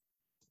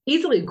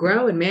Easily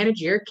grow and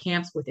manage your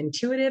camps with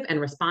intuitive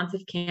and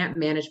responsive camp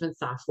management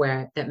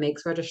software that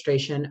makes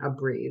registration a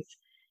breeze.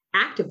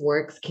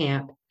 ActiveWorks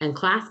Camp and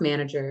Class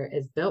Manager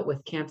is built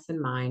with camps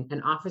in mind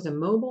and offers a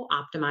mobile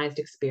optimized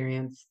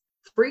experience,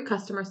 free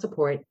customer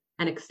support,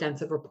 and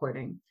extensive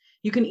reporting.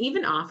 You can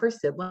even offer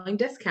sibling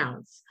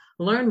discounts.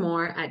 Learn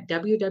more at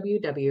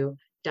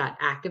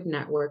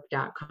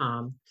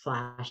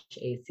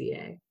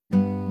www.activenetwork.com/ACA.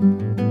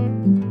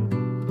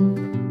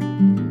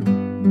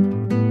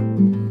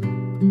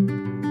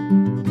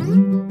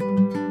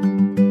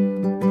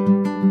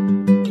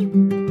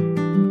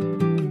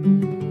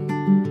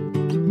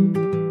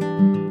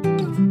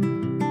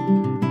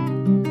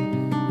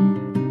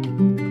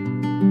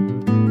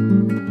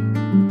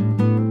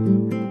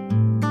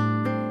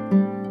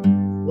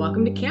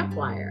 Welcome to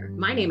CampWire.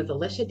 My name is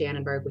Alicia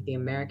Dannenberg with the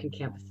American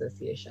Camp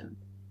Association.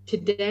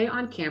 Today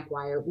on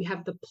CampWire, we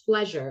have the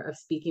pleasure of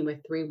speaking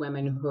with three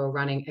women who are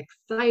running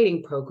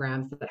exciting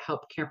programs that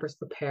help campers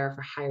prepare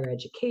for higher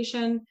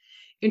education,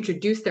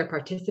 introduce their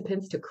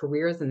participants to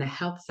careers in the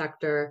health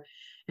sector,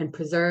 and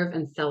preserve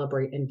and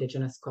celebrate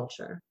Indigenous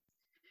culture.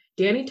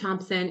 Danny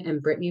Thompson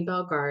and Brittany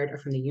Bellegarde are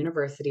from the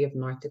University of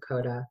North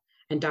Dakota,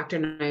 and Dr.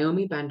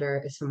 Naomi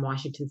Bender is from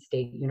Washington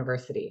State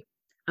University.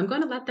 I'm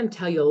going to let them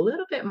tell you a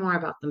little bit more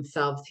about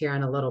themselves here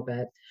in a little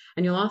bit,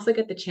 and you'll also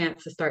get the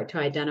chance to start to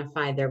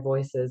identify their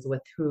voices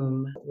with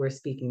whom we're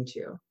speaking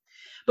to.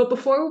 But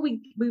before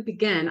we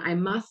begin, I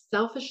must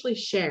selfishly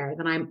share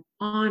that I'm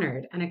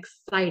honored and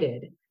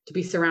excited to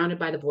be surrounded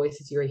by the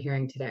voices you're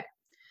hearing today.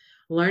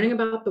 Learning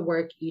about the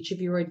work each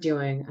of you are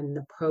doing and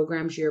the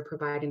programs you're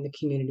providing the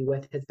community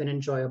with has been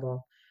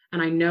enjoyable.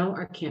 And I know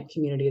our camp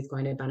community is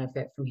going to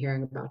benefit from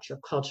hearing about your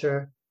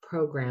culture,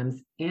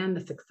 programs, and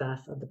the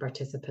success of the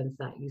participants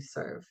that you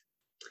serve.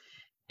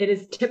 It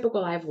is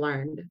typical, I've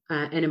learned,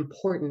 and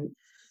important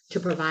to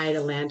provide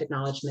a land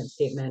acknowledgement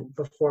statement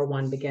before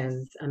one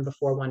begins and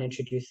before one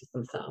introduces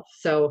themselves.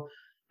 So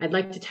I'd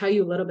like to tell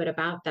you a little bit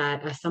about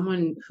that. As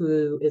someone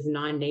who is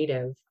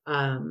non-native,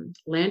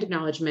 land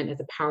acknowledgement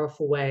is a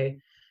powerful way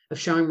of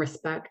showing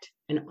respect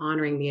and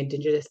honoring the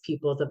Indigenous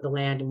peoples of the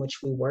land in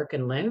which we work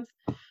and live.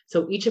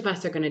 So each of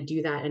us are going to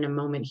do that in a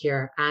moment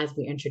here as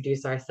we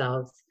introduce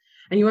ourselves.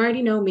 And you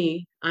already know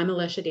me. I'm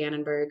Alicia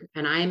Dannenberg,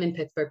 and I am in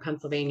Pittsburgh,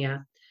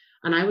 Pennsylvania.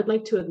 And I would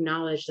like to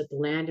acknowledge that the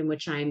land in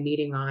which I am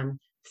meeting on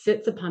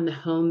sits upon the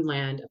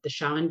homeland of the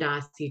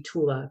Shawandasi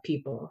Tula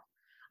people.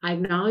 I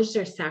acknowledge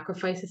their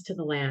sacrifices to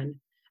the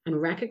land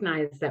and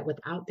recognize that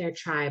without their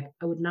tribe,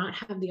 I would not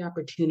have the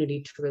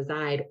opportunity to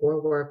reside or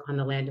work on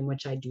the land in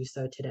which I do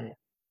so today.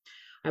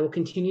 I will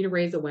continue to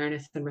raise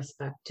awareness and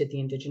respect to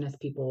the Indigenous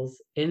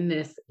peoples in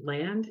this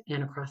land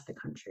and across the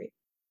country.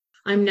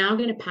 I'm now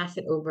going to pass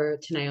it over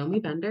to Naomi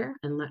Bender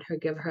and let her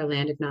give her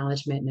land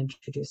acknowledgement and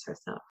introduce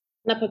herself.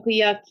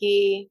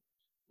 Napakuyaki,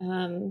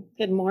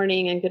 good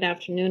morning and good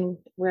afternoon,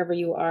 wherever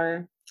you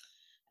are.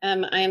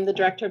 I am the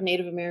Director of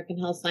Native American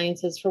Health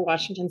Sciences for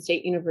Washington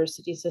State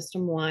University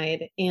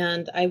system-wide,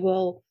 and I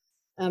will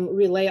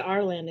relay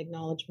our land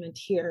acknowledgement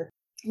here.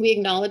 We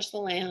acknowledge the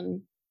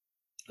land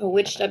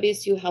which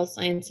WSU Health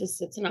Sciences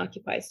sits and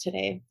occupies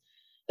today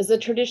as the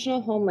traditional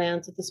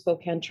homelands of the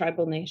Spokane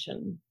Tribal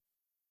Nation.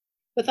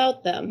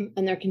 Without them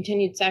and their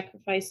continued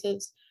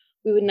sacrifices,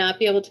 we would not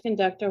be able to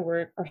conduct our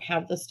work or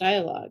have this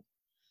dialogue.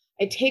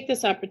 I take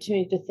this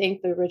opportunity to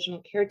thank the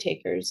original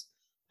caretakers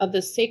of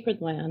this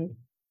sacred land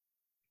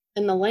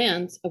and the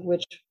lands of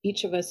which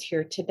each of us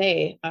here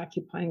today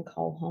occupy and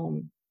call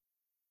home.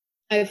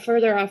 I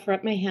further offer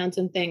up my hands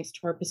in thanks to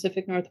our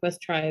Pacific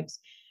Northwest tribes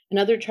and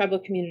other tribal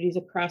communities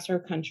across our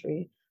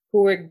country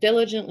who work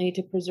diligently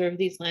to preserve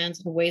these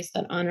lands in ways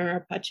that honor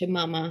our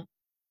Pachamama,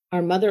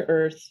 our Mother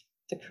Earth,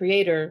 the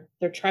Creator,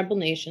 their tribal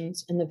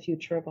nations, and the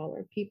future of all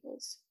our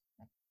peoples.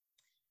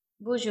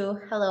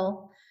 Bonjour,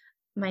 hello.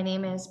 My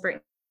name is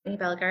Brittany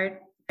Bellegarde.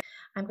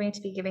 I'm going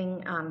to be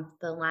giving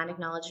the land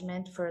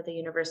acknowledgement for the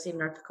University of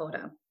North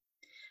Dakota.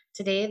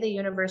 Today, the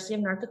University of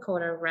North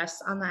Dakota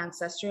rests on the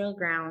ancestral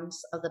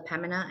grounds of the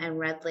Pembina and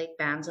Red Lake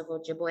bands of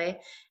Ojibwe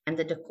and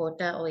the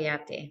Dakota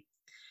Oyate.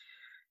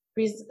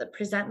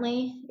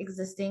 Presently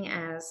existing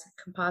as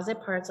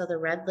composite parts of the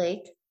Red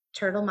Lake,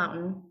 Turtle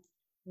Mountain,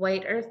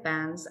 White Earth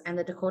bands, and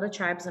the Dakota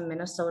tribes of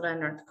Minnesota and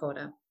North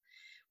Dakota.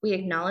 We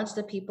acknowledge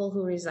the people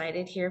who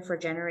resided here for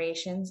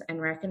generations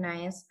and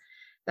recognize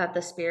that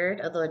the spirit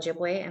of the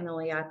Ojibwe and the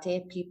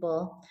Oyate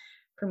people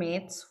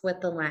permeates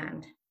with the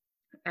land.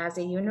 As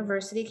a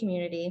university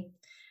community,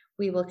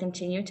 we will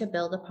continue to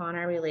build upon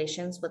our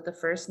relations with the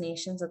First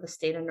Nations of the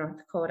state of North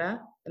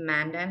Dakota, the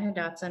Mandan,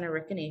 Hidatsa, and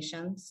Arika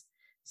Nations,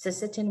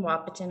 Sisseton,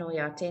 Wahpeton,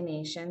 Oyate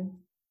Nation,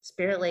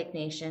 Spirit Lake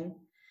Nation,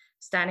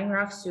 Standing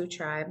Rock Sioux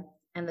Tribe,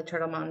 and the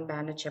Turtle Mountain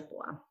Band of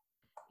Chippewa.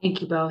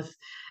 Thank you both.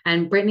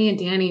 And Brittany and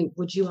Danny,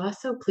 would you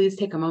also please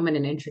take a moment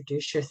and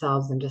introduce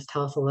yourselves and just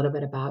tell us a little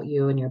bit about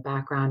you and your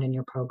background and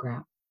your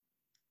program?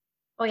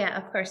 Oh yeah,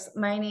 of course.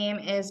 My name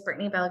is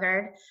Brittany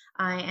Bellegarde.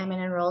 I am an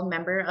enrolled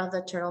member of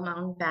the Turtle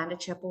Mountain Band of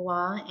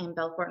Chippewa in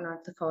Belcourt,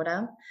 North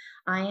Dakota.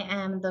 I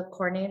am the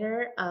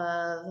coordinator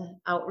of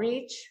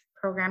outreach,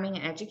 Programming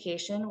and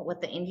Education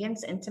with the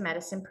Indians into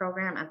Medicine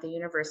program at the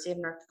University of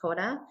North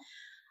Dakota.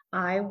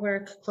 I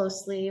work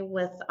closely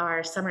with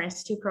our Summer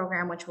Institute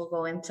program, which we'll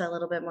go into a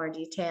little bit more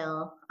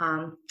detail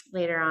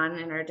later on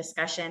in our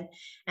discussion.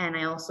 And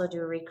I also do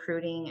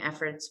recruiting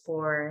efforts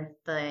for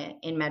the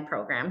InMed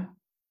program.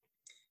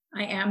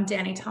 I am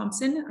Danny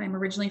Thompson. I'm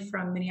originally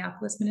from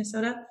Minneapolis,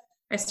 Minnesota.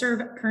 I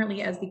serve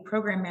currently as the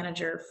program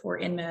manager for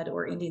InMed,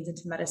 or Indians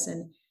into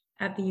Medicine,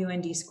 at the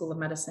UND School of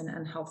Medicine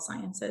and Health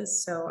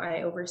Sciences. So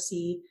I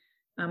oversee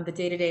the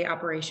day-to-day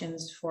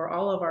operations for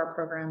all of our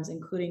programs,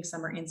 including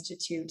Summer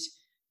Institute,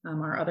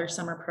 our other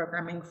summer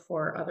programming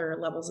for other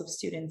levels of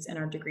students, and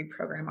our degree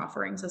program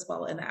offerings as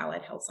well in the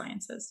Allied Health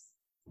Sciences.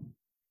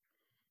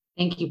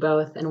 Thank you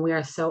both. And we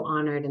are so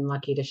honored and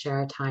lucky to share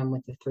our time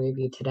with the three of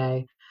you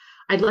today.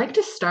 I'd like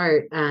to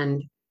start,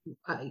 and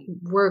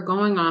we're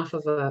going off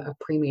of a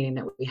pre-meeting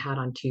that we had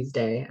on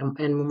Tuesday. And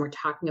when we're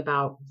talking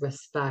about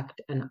respect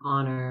and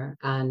honor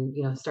and,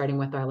 starting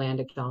with our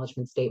land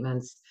acknowledgement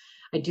statements,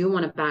 I do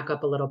want to back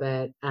up a little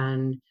bit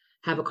and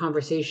have a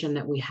conversation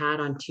that we had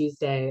on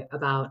Tuesday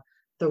about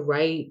the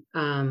right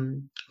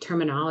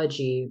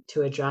terminology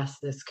to address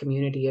this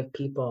community of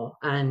people,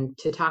 and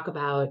to talk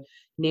about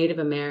Native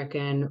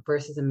American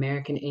versus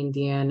American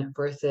Indian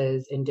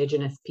versus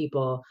Indigenous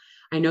people.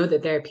 I know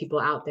that there are people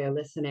out there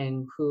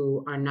listening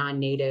who are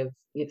non-Native,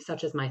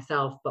 such as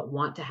myself, but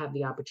want to have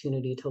the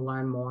opportunity to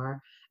learn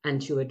more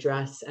and to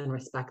address and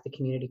respect the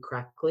community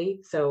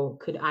correctly. So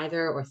could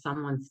either or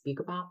someone speak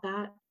about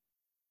that?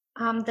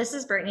 This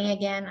is Brittany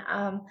again.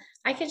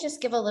 I could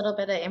just give a little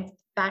bit of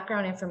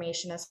background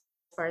information as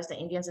far as the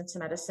Indians into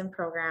Medicine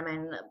program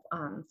and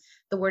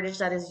the wordage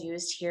that is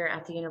used here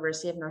at the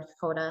University of North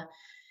Dakota.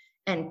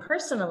 And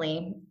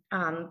personally,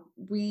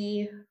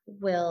 we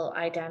will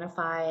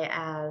identify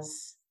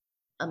as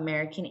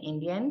American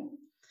Indian,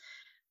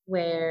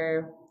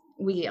 where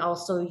we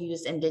also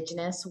use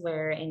Indigenous,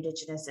 where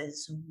Indigenous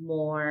is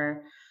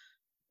more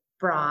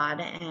broad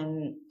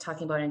and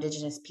talking about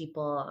Indigenous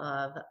people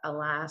of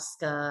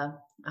Alaska,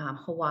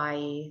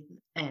 Hawaii,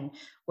 and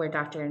where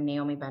Dr.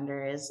 Naomi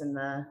Bender is in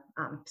the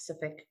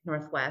Pacific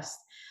Northwest.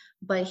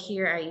 But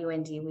here at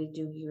UND, we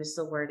do use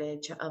the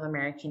wordage of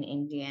American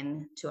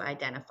Indian to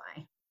identify.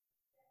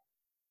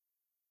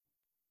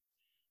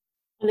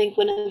 I think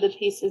one of the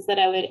pieces that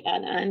I would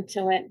add on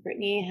to what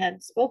Brittany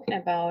had spoken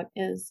about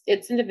is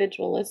it's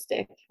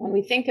individualistic. When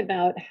we think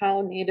about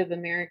how Native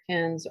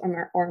Americans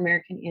or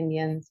American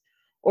Indians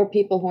or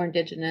people who are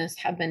Indigenous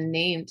have been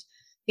named,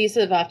 these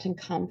have often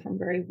come from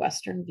very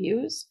Western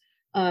views,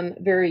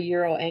 very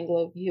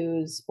Euro-Anglo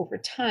views over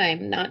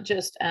time, not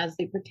just as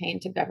they pertain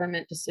to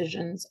government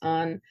decisions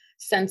on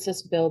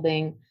census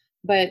building,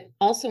 but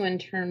also in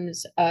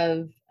terms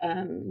of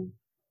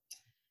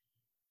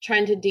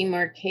trying to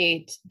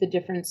demarcate the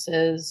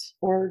differences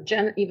or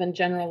even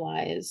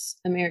generalize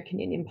American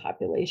Indian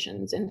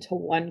populations into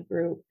one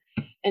group.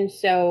 And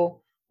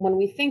so when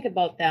we think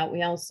about that,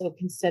 we also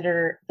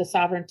consider the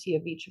sovereignty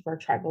of each of our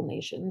tribal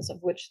nations, of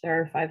which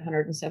there are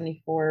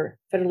 574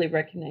 federally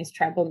recognized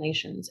tribal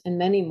nations and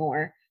many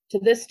more to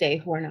this day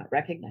who are not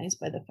recognized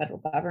by the federal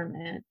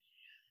government.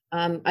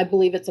 I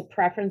believe it's a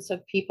preference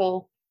of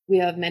people. We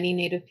have many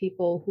Native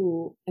people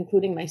who,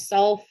 including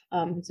myself,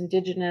 who's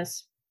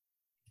Indigenous,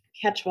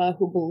 Quechua,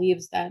 who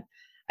believes that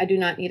I do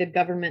not need a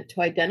government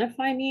to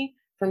identify me,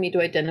 for me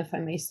to identify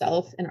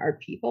myself and our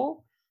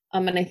people.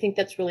 And I think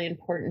that's really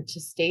important to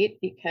state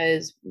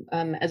because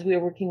as we are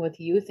working with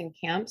youth in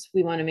camps,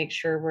 we want to make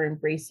sure we're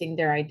embracing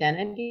their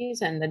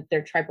identities and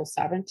their tribal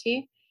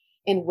sovereignty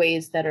in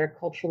ways that are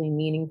culturally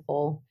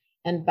meaningful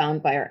and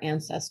bound by our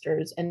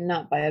ancestors and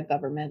not by a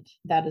government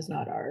that is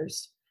not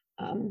ours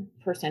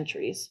for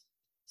centuries.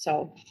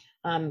 So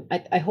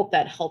I hope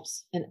that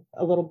helps in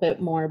a little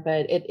bit more,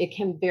 but it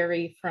can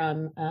vary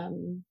from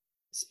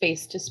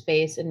space to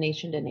space and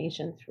nation to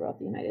nation throughout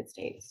the United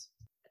States.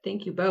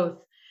 Thank you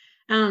both.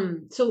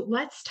 So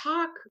let's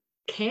talk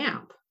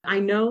camp. I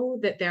know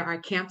that there are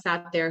camps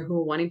out there who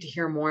are wanting to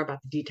hear more about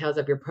the details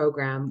of your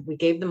program. We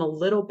gave them a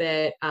little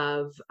bit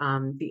of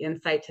the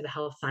insight to the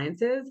health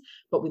sciences,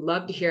 but we'd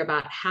love to hear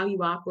about how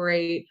you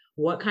operate,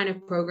 what kind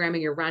of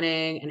programming you're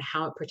running, and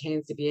how it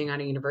pertains to being on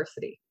a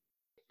university.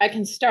 I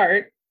can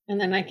start, and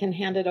then I can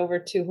hand it over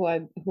to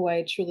who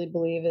I truly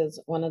believe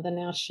is one of the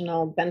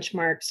national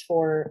benchmarks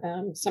for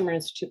Summer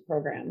Institute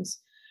programs.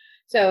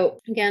 So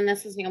again,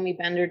 this is Naomi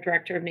Bender,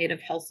 Director of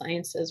Native Health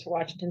Sciences for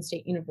Washington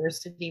State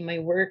University. My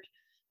work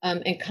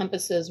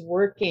encompasses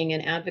working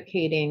and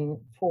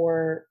advocating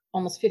for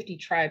almost 50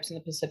 tribes in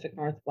the Pacific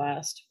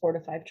Northwest, 4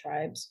 to 5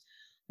 tribes.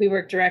 We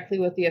work directly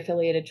with the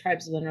affiliated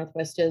tribes of the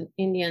Northwest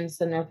Indians,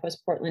 the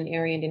Northwest Portland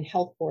Area Indian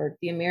Health Board,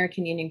 the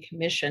American Indian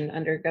Commission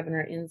under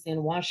Governor Inslee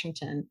in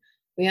Washington.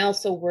 We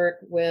also work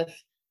with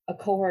a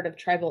cohort of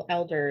tribal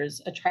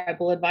elders, a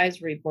tribal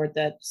advisory board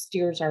that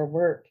steers our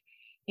work,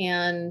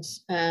 and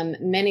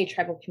many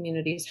tribal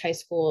communities, high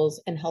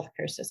schools, and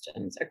healthcare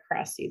systems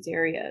across these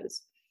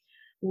areas.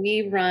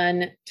 We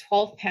run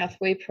 12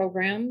 pathway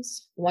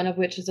programs, one of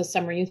which is a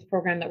summer youth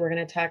program that we're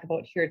going to talk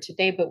about here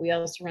today, but we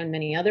also run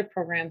many other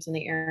programs in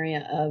the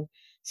area of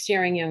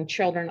steering young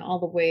children all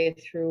the way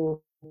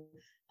through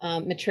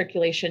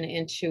matriculation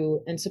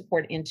into and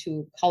support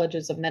into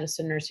colleges of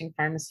medicine, nursing,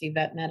 pharmacy,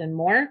 vet med, and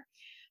more.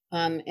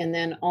 And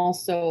then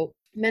also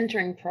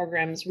mentoring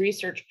programs,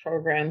 research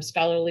programs,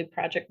 scholarly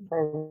project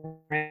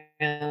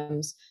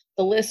programs.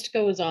 The list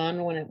goes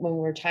on when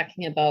we're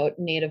talking about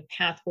Native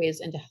pathways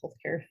into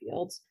healthcare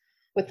fields.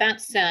 With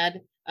that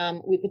said,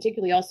 we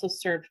particularly also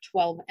serve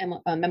 12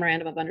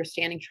 Memorandum of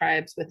Understanding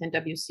tribes within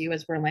WCU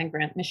as we're a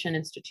land-grant mission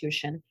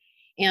institution.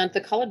 And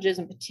the colleges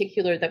in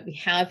particular that we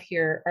have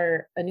here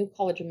are a new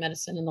College of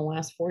Medicine in the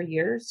last 4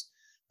 years,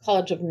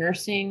 College of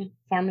Nursing,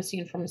 Pharmacy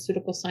and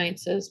Pharmaceutical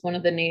Sciences, one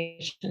of the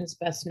nation's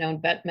best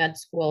known vet med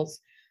schools,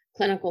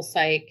 clinical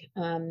psych,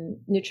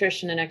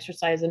 nutrition and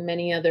exercise, and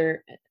many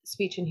other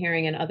speech and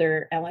hearing and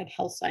other allied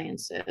health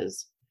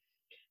sciences.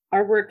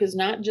 Our work is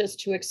not just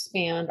to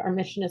expand, our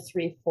mission is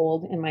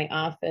threefold in my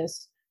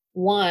office.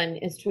 One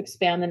is to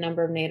expand the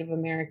number of Native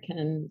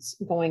Americans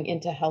going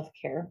into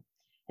healthcare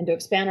and to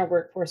expand our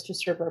workforce to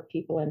serve our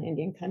people in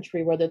Indian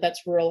country, whether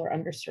that's rural or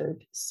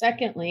underserved.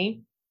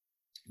 Secondly,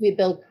 we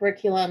build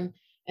curriculum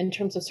in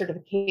terms of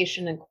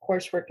certification and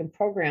coursework and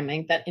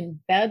programming that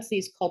embeds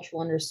these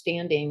cultural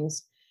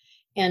understandings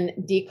and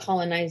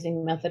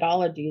decolonizing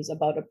methodologies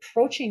about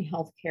approaching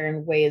healthcare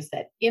in ways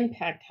that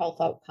impact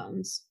health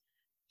outcomes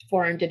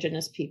for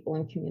Indigenous people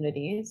and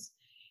communities.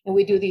 And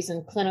we do these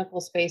in clinical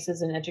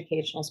spaces and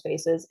educational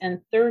spaces. And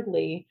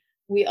thirdly,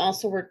 we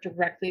also work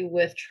directly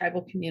with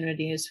tribal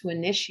communities who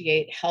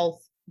initiate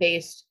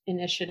health-based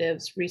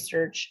initiatives,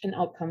 research, and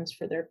outcomes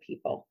for their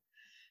people.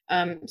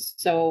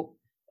 So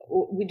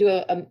we do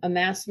a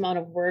mass amount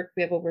of work.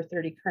 We have over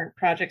 30 current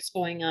projects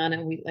going on.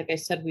 And we, like I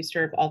said, we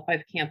serve all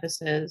 5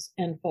 campuses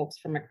and folks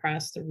from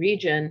across the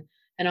region,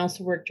 and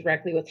also work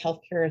directly with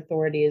healthcare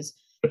authorities,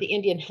 the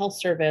Indian Health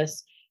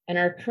Service, and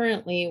are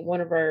currently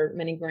one of our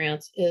many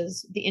grants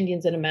is the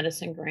Indians in a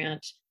Medicine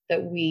grant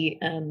that we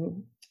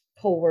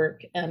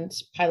co-work and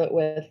pilot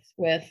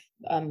with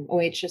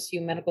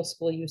OHSU Medical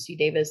School, UC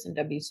Davis, and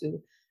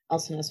WSU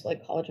Elson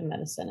Esfeld College of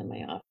Medicine in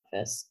my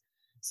office.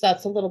 So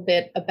that's a little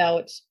bit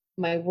about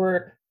my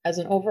work as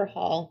an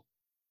overhaul.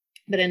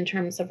 But in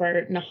terms of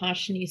our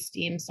Nahashini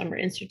STEAM Summer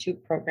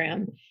Institute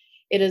program,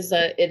 it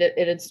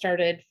had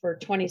started for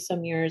 20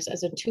 some years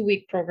as a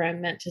 2-week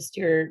program meant to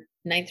steer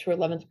 9th through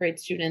 11th grade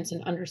students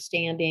in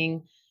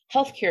understanding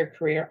healthcare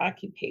career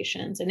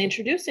occupations and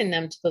introducing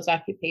them to those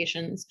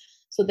occupations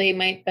so they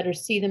might better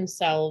see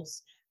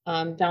themselves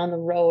down the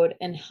road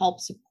and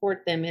help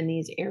support them in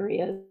these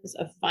areas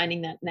of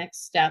finding that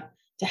next step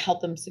to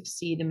help them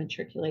succeed and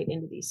matriculate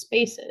into these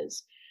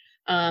spaces.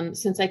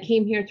 Since I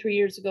came here 3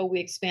 years ago, we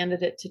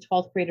expanded it to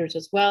 12th graders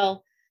as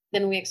well.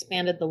 Then we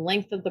expanded the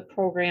length of the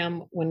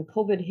program. When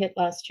COVID hit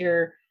last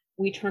year,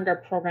 we turned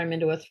our program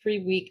into a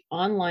 3-week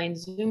online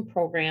Zoom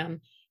program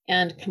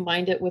and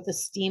combined it with a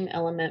STEAM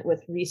element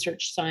with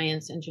research,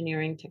 science,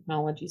 engineering,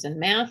 technologies, and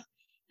math.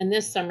 And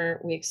this summer,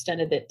 we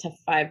extended it to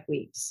 5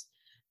 weeks,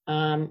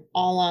 all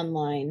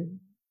online.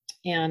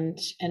 And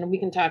we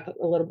can talk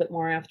a little bit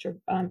more after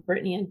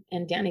Brittany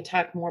and Danny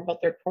talk more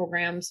about their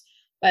programs.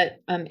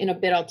 But in a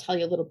bit, I'll tell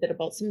you a little bit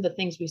about some of the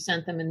things we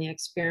sent them in the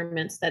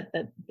experiments that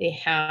they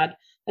had.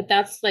 But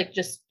that's like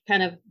just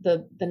kind of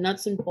the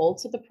nuts and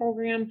bolts of the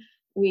program.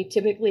 We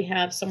typically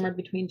have somewhere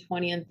between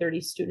 20 and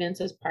 30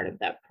 students as part of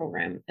that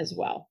program as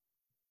well.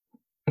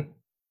 All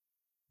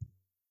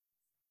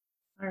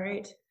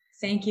right.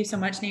 Thank you so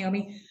much,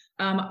 Naomi.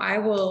 I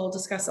will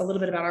discuss a little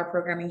bit about our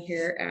programming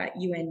here at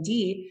UND,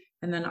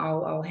 and then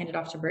I'll hand it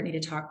off to Brittany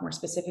to talk more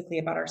specifically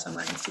about our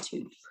Summer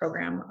Institute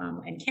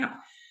program and camp.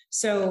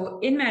 So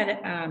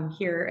InMed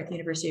here at the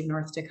University of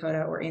North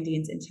Dakota, or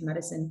Indians into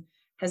Medicine,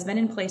 has been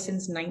in place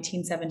since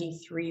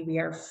 1973. We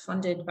are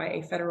funded by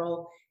a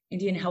federal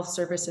Indian Health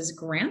Services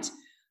grant,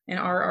 and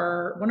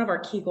one of our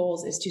key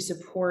goals is to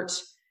support,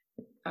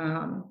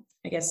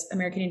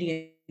 American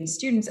Indian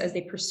students as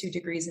they pursue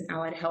degrees in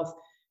allied health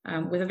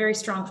with a very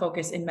strong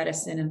focus in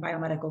medicine and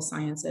biomedical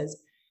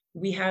sciences.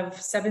 We have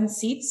 7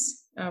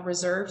 seats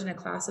reserved in a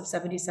class of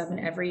 77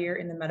 every year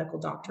in the medical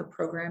doctor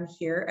program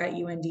here at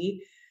UND.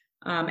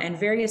 And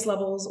various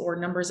levels or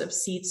numbers of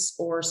seats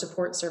or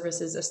support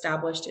services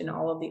established in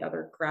all of the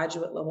other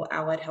graduate level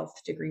allied health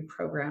degree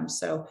programs.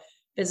 So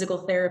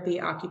physical therapy,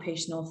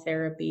 occupational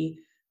therapy,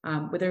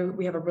 whether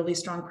we have a really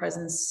strong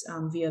presence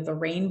via the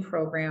RAIN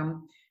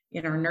program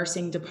in our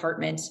nursing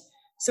department.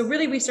 So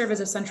really we serve as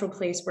a central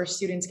place where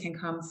students can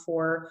come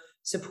for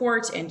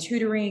support and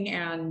tutoring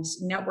and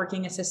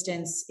networking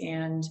assistance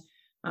and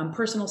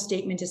personal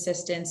statement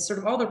assistance, sort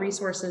of all the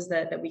resources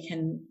that we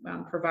can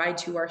provide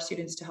to our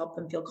students to help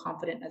them feel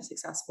confident and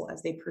successful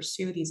as they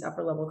pursue these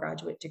upper level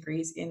graduate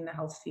degrees in the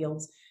health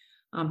fields,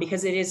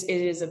 because it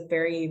is a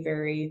very,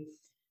 very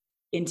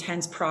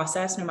intense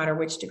process no matter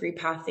which degree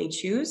path they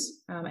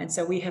choose. And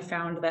so we have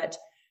found that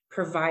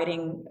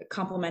providing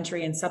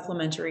complementary and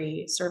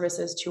supplementary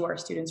services to our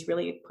students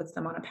really puts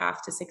them on a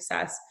path to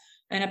success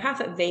and a path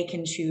that they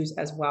can choose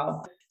as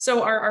well.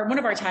 So our one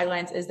of our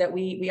taglines is that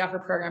we offer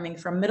programming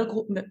from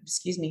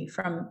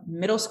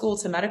middle school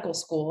to medical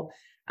school,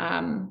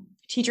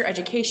 teacher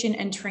education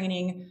and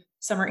training.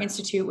 Summer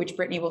Institute, which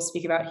Brittany will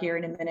speak about here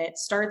in a minute,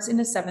 starts in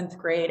the 7th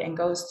grade and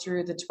goes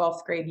through the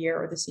 12th grade year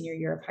or the senior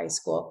year of high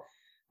school.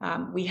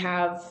 We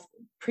have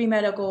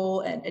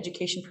pre-medical and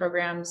education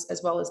programs,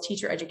 as well as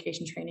teacher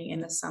education training in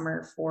the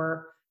summer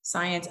for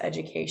science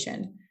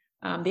education.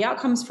 The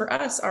outcomes for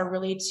us are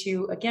really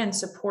to, again,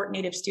 support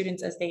Native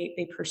students as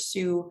they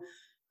pursue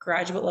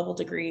graduate level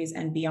degrees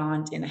and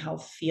beyond in the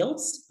health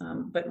fields,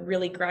 but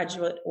really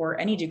graduate or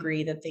any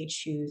degree that they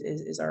choose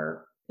is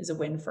a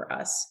win for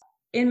us.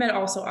 InMed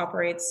also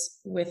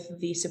operates with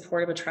the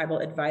support of a tribal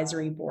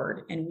advisory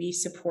board, and we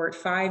support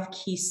 5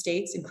 key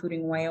states,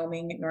 including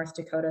Wyoming, North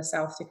Dakota,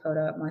 South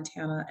Dakota,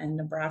 Montana, and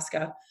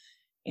Nebraska.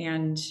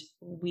 And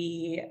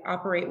we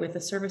operate with the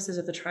services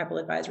of the tribal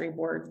advisory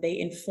board. They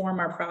inform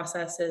our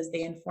processes,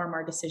 they inform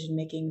our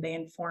decision-making, they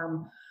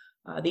inform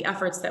the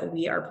efforts that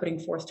we are putting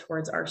forth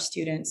towards our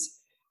students.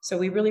 So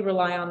we really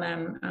rely on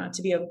them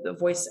to be a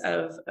voice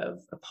of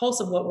a pulse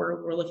of what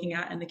we're looking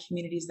at in the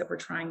communities that we're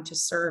trying to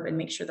serve, and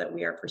make sure that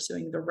we are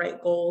pursuing the right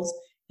goals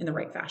in the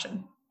right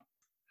fashion.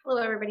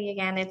 Hello, everybody.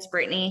 Again, it's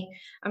Brittany.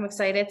 I'm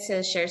excited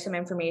to share some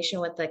information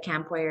with the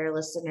Campwire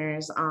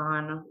listeners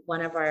on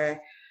one of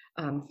our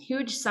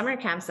huge summer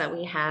camps that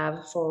we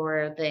have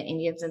for the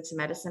Indians into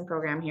Medicine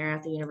program here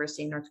at the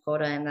University of North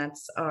Dakota, and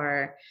that's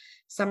our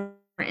Summer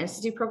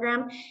Institute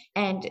program.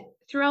 And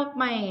throughout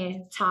my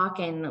talk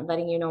and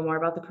letting you know more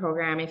about the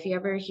program, if you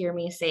ever hear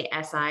me say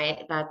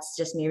SI, that's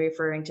just me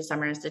referring to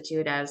Summer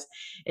Institute, as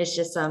it's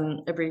just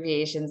some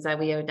abbreviations that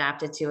we have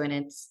adapted to, and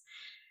it's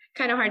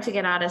kind of hard to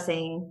get out of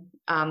saying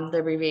the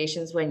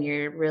abbreviations when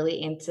you're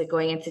really into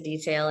going into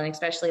detail, and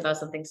especially about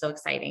something so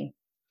exciting.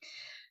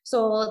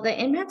 So the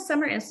InMed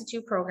Summer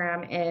Institute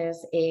program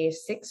is a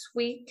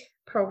 6-week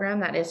program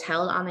that is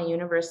held on the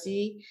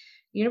University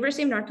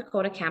of North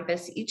Dakota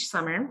campus each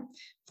summer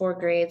for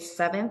grades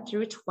 7th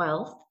through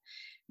 12th.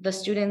 The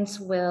students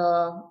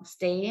will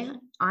stay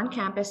on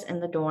campus in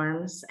the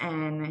dorms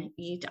and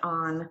eat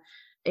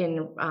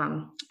in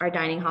our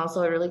dining hall,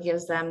 so it really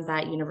gives them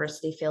that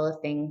university feel of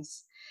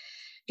things.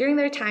 During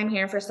their time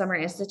here for Summer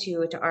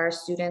Institute, our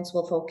students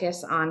will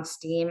focus on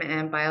STEAM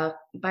and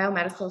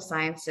biomedical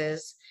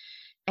sciences.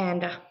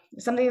 And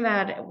something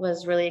that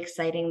was really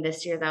exciting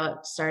this year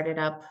that started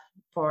up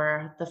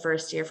for the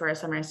first year for our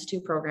Summer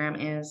Institute program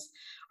is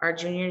our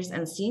juniors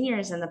and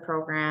seniors in the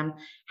program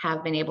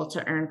have been able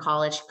to earn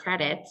college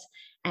credit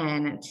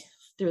and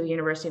through the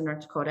University of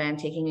North Dakota, and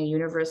taking a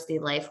university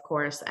life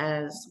course,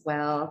 as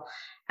well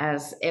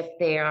as if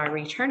they are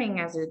returning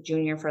as a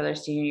junior for their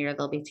senior year,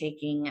 they'll be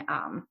taking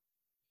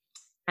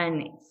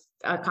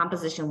a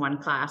Composition 1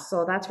 class.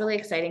 So that's really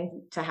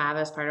exciting to have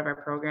as part of our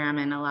program,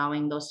 and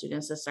allowing those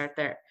students to start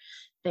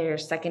their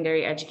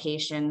secondary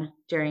education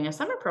during a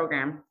summer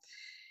program.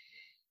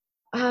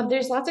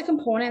 There's lots of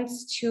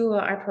components to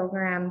our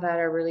program that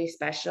are really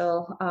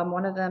special.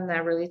 One of them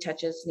that really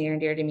touches near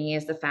and dear to me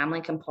is the family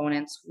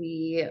components.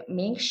 We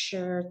make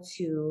sure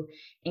to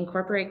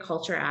incorporate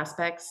culture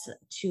aspects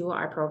to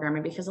our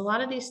programming, because a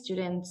lot of these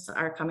students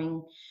are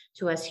coming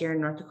to us here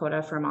in North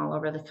Dakota from all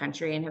over the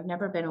country and have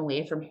never been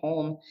away from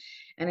home.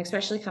 And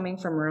especially coming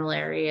from rural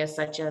areas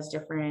such as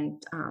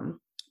different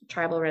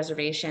tribal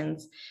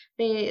reservations,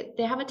 they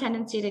have a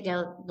tendency to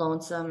get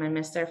lonesome and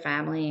miss their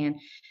family, and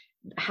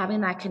having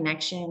that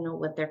connection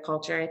with their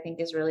culture, I think,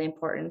 is really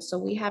important. So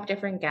we have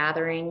different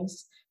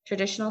gatherings,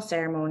 traditional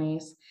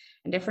ceremonies,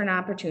 and different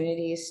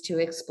opportunities to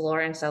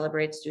explore and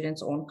celebrate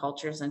students' own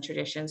cultures and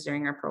traditions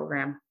during our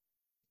program.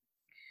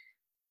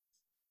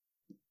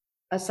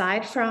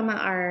 Aside from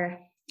our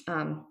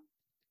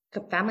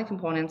family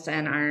components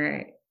and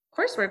our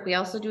coursework, we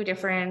also do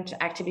different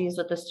activities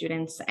with the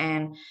students,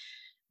 and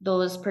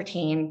those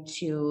pertain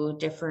to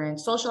different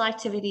social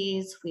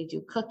activities. We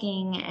do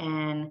cooking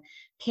and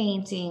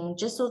painting,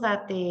 just so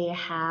that they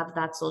have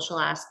that social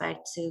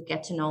aspect to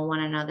get to know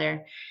one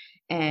another.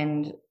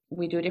 And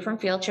we do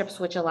different field trips,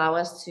 which allow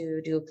us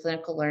to do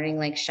clinical learning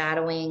like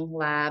shadowing,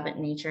 lab,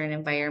 nature, and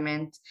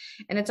environment.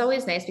 And it's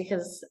always nice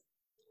because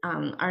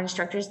our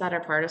instructors that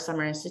are part of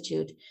Summer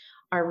Institute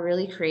are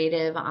really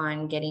creative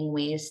on getting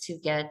ways to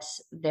get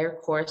their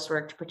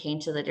coursework to pertain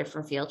to the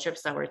different field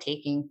trips that we're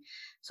taking.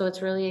 So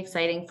it's really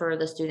exciting for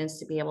the students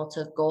to be able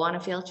to go on a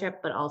field trip,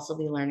 but also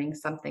be learning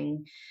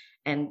something,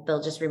 and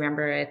they'll just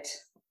remember it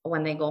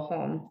when they go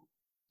home.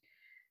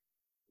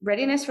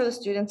 Readiness for the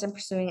students in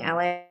pursuing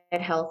allied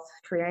health,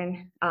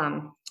 career,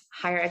 and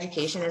higher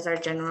education is our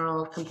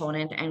general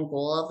component and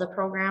goal of the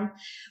program.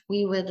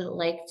 We would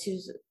like to,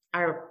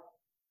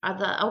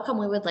 the outcome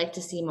we would like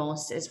to see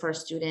most is for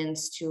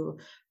students to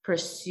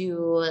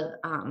pursue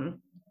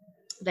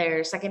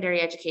their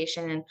secondary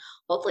education, and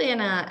hopefully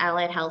in an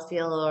allied health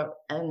field,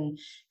 and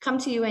come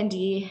to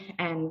UND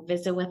and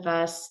visit with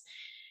us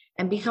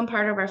and become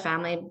part of our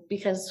family,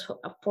 because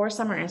for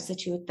Summer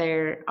Institute,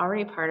 they're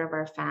already part of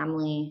our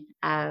family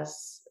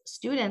as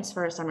students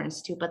for Summer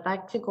Institute, but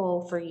that could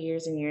go for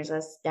years and years.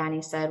 As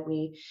Danny said,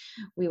 we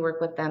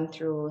work with them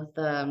through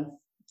the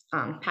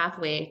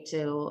pathway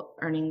to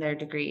earning their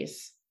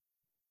degrees.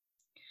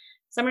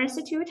 Summer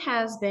Institute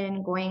has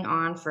been going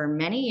on for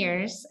many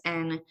years,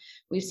 and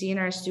we've seen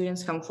our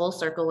students come full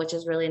circle, which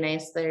is really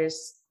nice.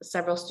 There's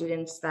several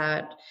students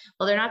that,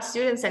 well, they're not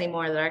students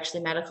anymore, they're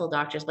actually medical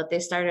doctors, but they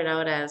started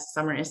out as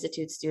Summer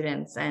Institute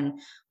students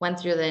and went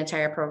through the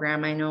entire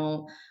program. I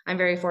know I'm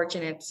very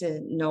fortunate to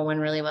know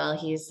one really well.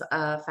 He's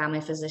a family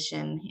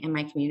physician in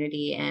my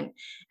community, and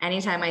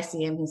anytime I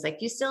see him, he's like,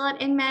 "You still at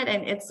InMed?"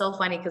 And it's so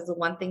funny because the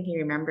one thing he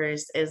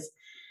remembers is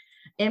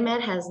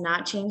InMed has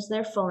not changed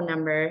their phone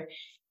number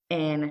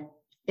in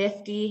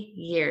 50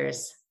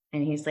 years.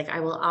 And he's like,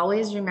 "I will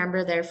always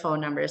remember their phone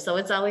number." So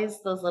it's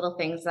always those little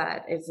things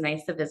that it's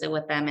nice to visit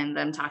with them and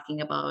them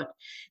talking about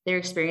their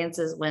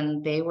experiences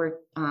when they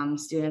were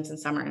students in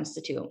Summer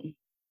Institute.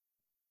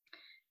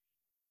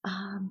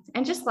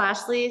 And just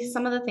lastly,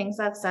 some of the things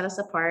that set us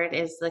apart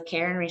is the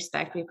care and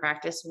respect we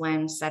practice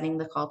when setting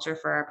the culture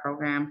for our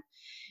program.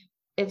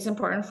 It's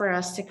important for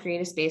us to create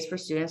a space for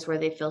students where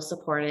they feel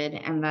supported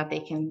and that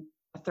they can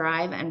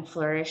thrive and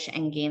flourish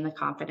and gain the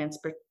confidence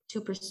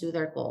to pursue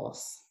their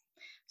goals.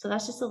 So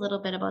that's just a little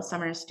bit about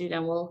Summer Institute,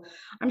 and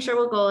I'm sure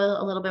we'll go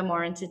a little bit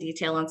more into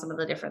detail on some of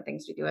the different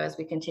things we do as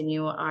we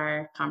continue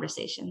our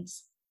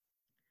conversations.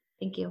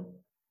 Thank you.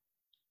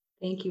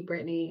 Thank you,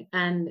 Brittany.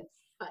 And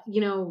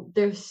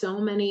there's so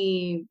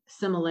many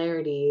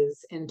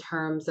similarities in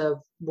terms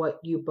of what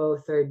you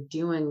both are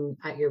doing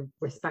at your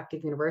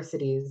respective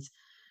universities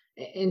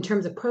in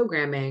terms of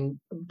programming,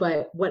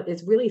 but what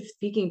is really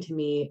speaking to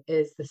me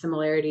is the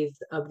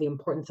similarities of the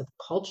importance of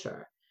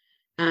culture.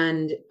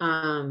 And,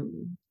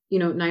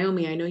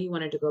 Naomi, I know you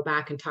wanted to go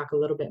back and talk a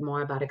little bit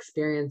more about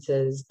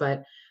experiences,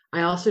 but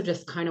I also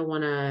just kind of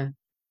want to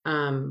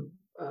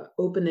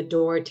open the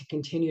door to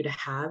continue to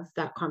have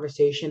that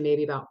conversation,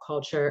 maybe about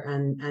culture,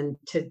 and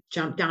to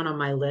jump down on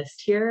my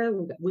list here.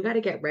 We got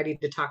to get ready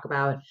to talk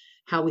about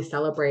how we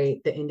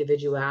celebrate the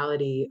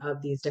individuality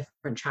of these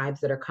different tribes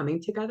that are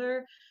coming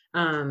together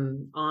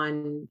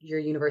on your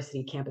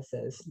university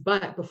campuses.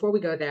 But before we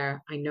go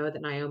there, I know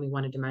that Naomi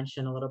wanted to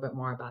mention a little bit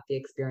more about the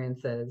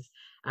experiences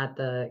at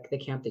the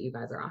camp that you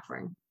guys are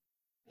offering.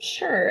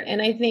 Sure.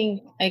 And I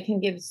think I can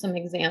give some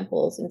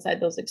examples inside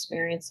those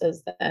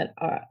experiences that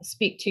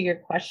speak to your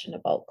question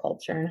about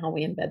culture and how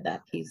we embed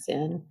that piece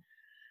in.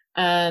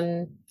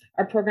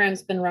 Our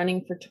program's been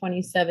running for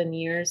 27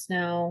 years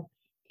now,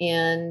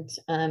 and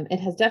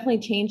it has definitely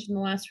changed in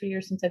the last 3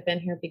 years since I've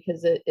been here,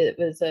 because it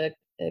was a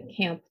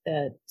camp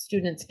that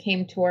students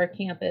came to our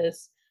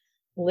campus,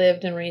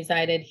 lived and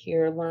resided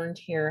here, learned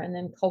here, and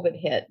then COVID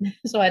hit.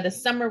 So I had a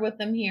summer with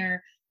them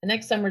here. The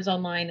next summer's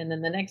online, and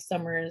then the next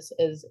summer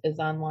is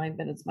online,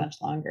 but it's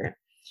much longer.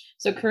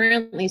 So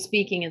currently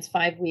speaking, it's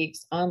 5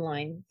 weeks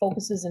online,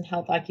 focuses in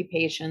health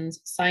occupations,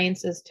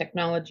 sciences,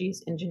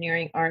 technologies,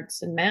 engineering,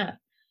 arts, and math,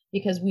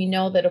 because we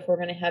know that if we're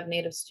going to have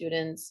Native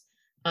students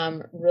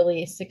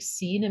really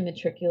succeed and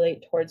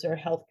matriculate towards our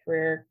health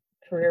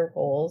career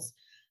goals,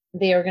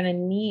 they are going to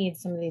need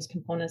some of these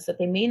components that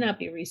they may not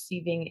be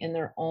receiving in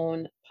their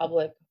own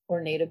public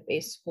or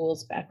Native-based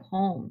schools back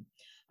home.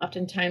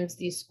 Oftentimes,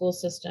 these school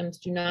systems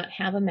do not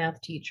have a math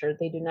teacher.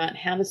 They do not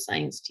have a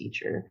science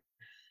teacher.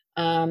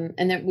 And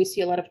then we see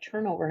a lot of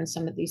turnover in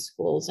some of these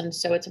schools. And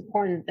so it's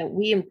important that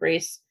we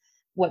embrace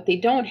what they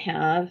don't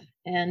have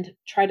and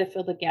try to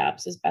fill the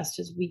gaps as best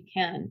as we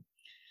can.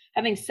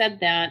 Having said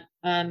that,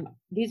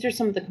 these are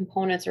some of the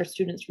components our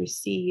students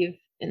receive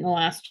in the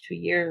last 2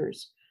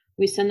 years.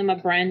 We send them a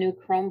brand new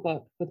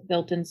Chromebook with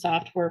built-in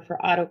software for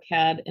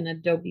AutoCAD and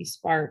Adobe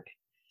Spark.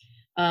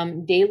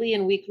 Daily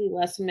and weekly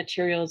lesson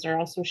materials are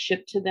also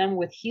shipped to them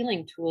with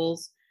healing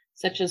tools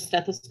such as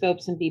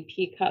stethoscopes and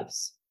BP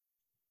cuffs.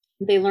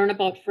 They learn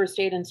about first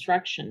aid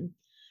instruction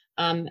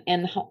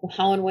and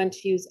how and when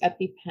to use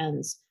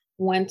EpiPens,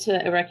 when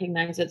to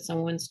recognize that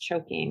someone's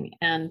choking,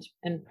 and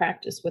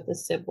practice with a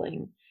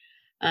sibling.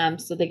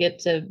 So they get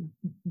to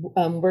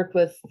work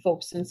with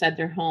folks inside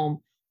their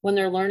home. When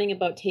they're learning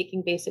about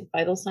taking basic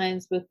vital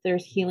signs with their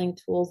healing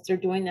tools, they're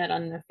doing that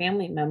on their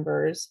family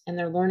members, and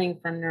they're learning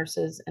from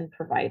nurses and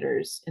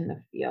providers in the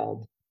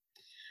field.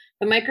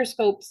 The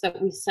microscopes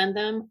that we send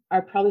them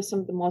are probably some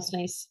of the most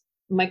nice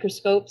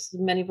microscopes.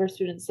 Many of our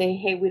students say,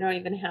 "Hey, we don't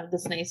even have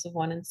this nice of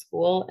one in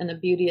school." And the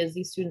beauty is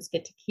these students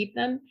get to keep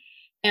them.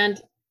 And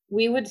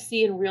we would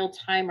see in real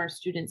time our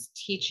students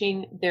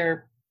teaching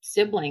their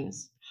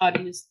siblings how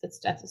to use the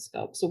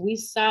stethoscope. So we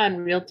saw in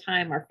real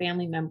time our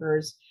family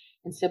members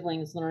and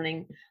siblings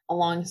learning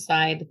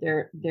alongside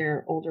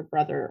their older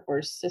brother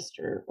or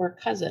sister or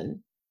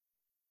cousin.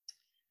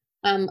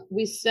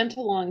 We sent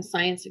along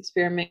science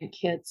experiment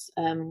kits.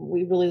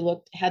 We really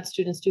had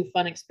students do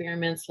fun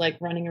experiments like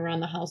running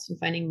around the house and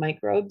finding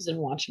microbes and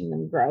watching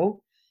them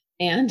grow.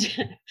 And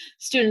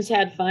students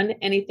had fun,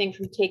 anything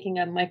from taking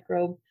a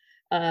microbe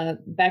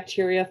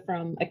bacteria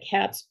from a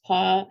cat's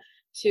paw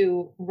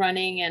to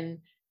running and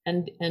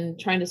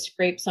trying to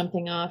scrape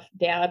something off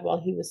dad while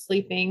he was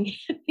sleeping.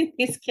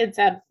 These kids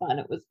had fun.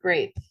 It was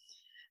great.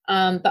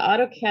 The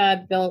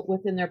AutoCAD built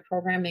within their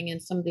programming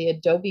and some of the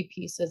Adobe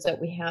pieces that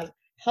we have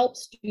help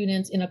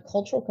students in a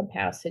cultural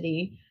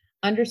capacity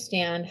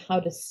understand how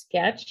to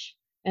sketch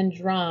and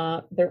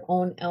draw their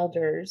own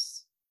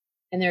elders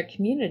in their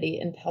community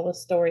and tell a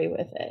story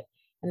with it.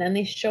 And then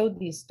they showed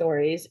these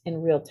stories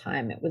in real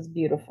time. It was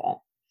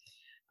beautiful.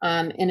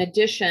 In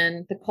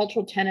addition, the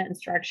cultural tenant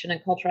instruction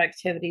and cultural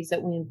activities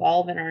that we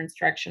involve in our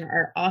instruction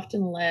are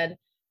often led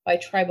by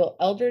tribal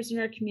elders in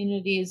our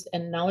communities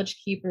and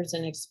knowledge keepers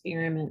and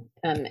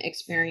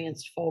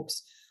experienced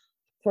folks.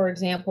 For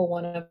example,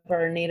 one of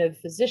our Native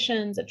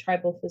physicians, a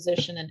tribal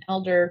physician and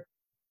elder,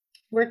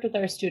 worked with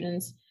our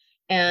students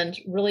and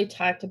really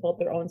talked about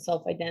their own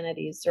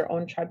self-identities, their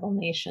own tribal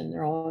nation,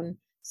 their own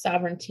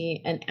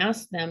sovereignty, and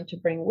asked them to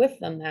bring with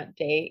them that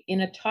day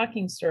in a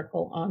talking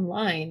circle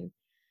online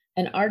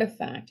an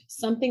artifact,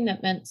 something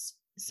that meant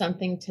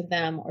something to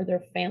them or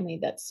their family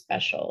that's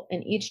special.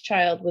 And each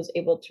child was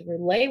able to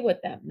relay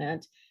what that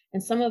meant.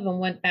 And some of them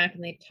went back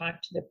and they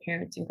talked to their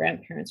parents and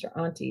grandparents or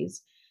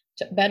aunties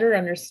to better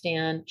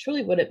understand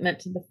truly what it meant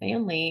to the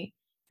family.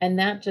 And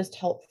that just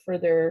helped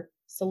further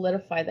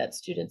solidify that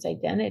student's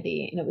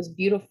identity. And it was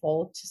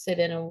beautiful to sit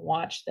in and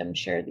watch them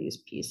share these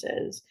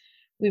pieces.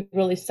 We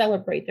really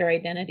celebrate their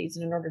identities.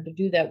 And in order to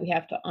do that, we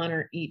have to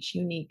honor each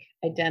unique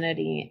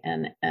identity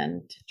and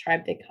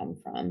tribe they come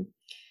from.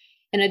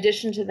 In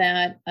addition to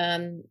that,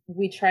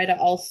 we try to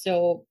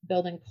also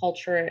build in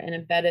culture and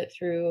embed it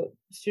through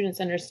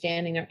students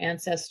understanding their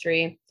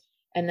ancestry.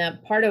 And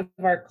that part of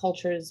our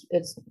culture is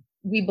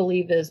we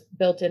believe is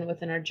built in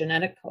within our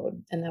genetic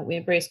code, and that we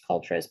embrace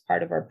culture as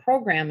part of our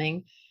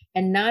programming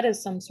and not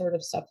as some sort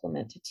of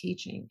supplement to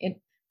teaching.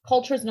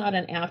 Culture is not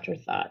an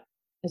afterthought,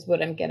 is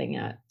what I'm getting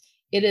at.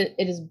 It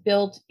is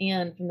built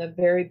in from the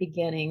very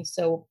beginning.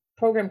 So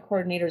program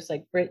coordinators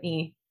like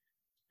Brittany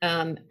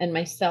and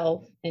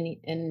myself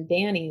and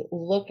Danny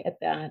look at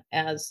that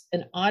as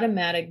an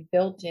automatic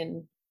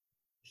built-in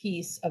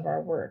piece of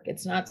our work.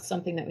 It's not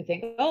something that we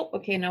think, oh,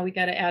 okay, now we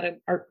got to add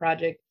an art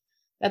project.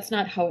 That's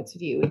not how it's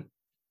viewed.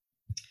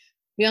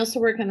 We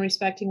also work on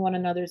respecting one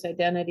another's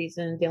identities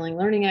and enabling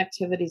learning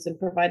activities and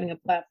providing a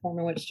platform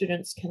in which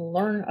students can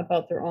learn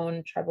about their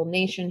own tribal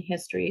nation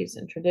histories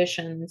and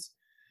traditions,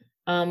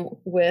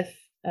 with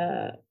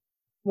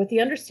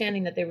the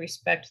understanding that they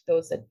respect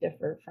those that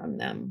differ from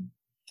them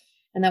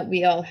and that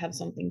we all have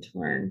something to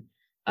learn.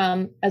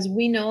 As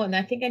we know, and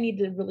I think I need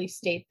to really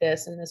state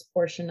this in this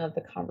portion of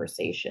the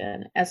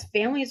conversation, as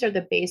families are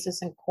the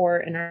basis and core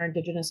in our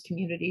Indigenous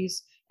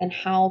communities and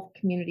how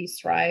communities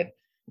thrive,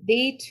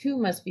 they too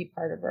must be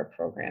part of our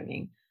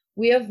programming.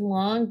 We have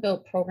long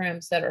built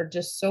programs that are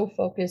just so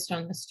focused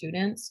on the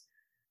students.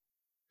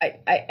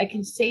 I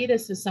can say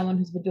this as someone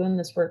who's been doing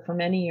this work for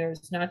many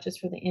years, not just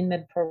for the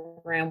InMed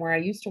program, where I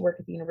used to work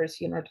at the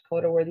University of North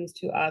Dakota, where these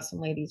two awesome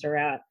ladies are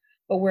at,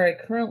 but where I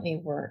currently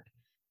work,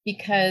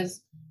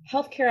 because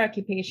healthcare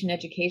occupation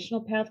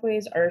educational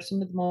pathways are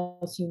some of the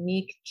most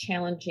unique,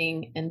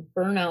 challenging, and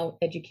burnout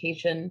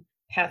education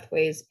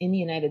pathways in the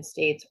United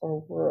States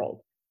or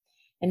world.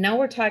 And now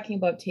we're talking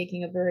about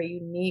taking a very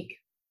unique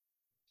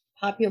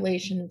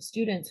population of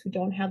students who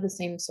don't have the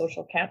same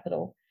social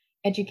capital,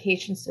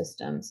 education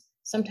systems,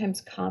 sometimes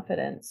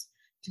confidence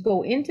to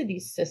go into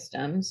these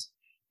systems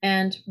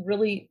and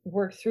really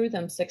work through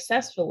them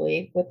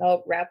successfully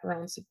without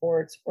wraparound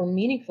supports or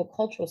meaningful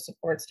cultural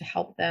supports to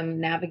help them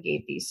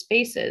navigate these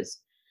spaces.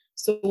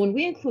 So when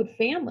we include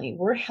family,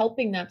 we're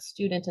helping that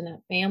student and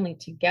that family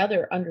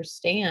together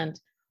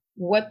understand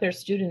what their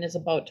student is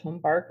about to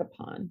embark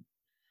upon.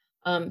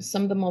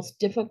 Some of the most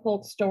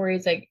difficult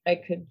stories I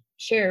could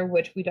share,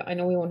 which I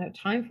know we won't have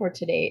time for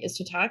today, is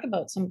to talk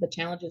about some of the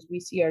challenges we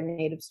see our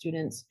Native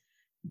students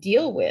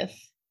deal with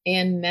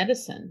in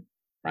medicine,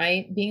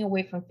 right? Being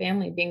away from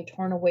family, being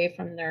torn away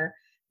from their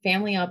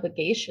family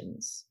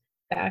obligations,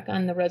 back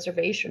on the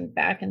reservation,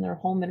 back in their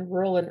home in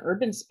rural and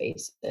urban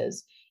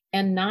spaces,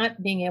 and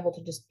not being able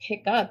to just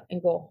pick up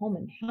and go home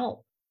and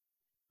help,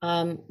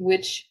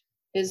 which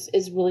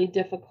is really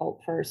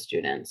difficult for our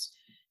students.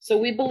 So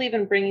we believe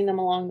in bringing them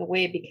along the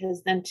way,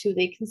 because then too,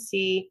 they can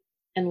see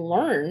and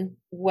learn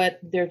what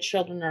their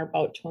children are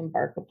about to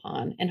embark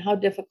upon and how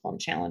difficult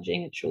and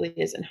challenging it truly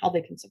is and how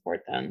they can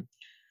support them.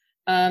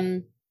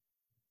 I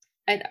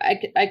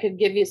could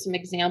give you some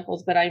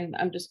examples, but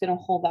I'm just going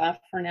to hold off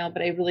for now.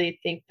 But I really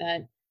think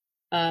that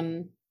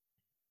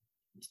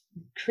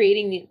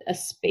creating a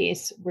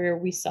space where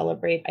we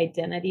celebrate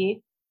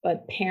identity,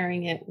 but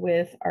pairing it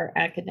with our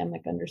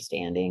academic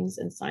understandings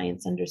and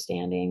science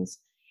understandings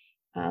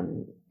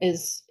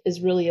is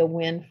really a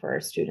win for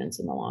our students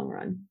in the long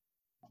run.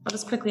 I'll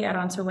just quickly add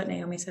on to what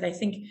Naomi said. I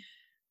think,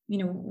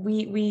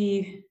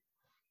 we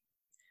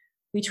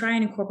try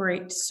and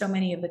incorporate so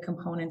many of the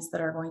components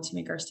that are going to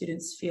make our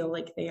students feel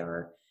like they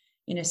are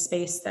in a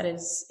space that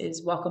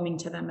is welcoming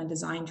to them and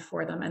designed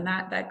for them. And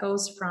that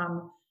goes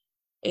from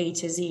A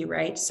to Z,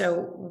 right?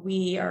 So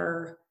we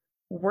are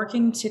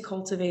working to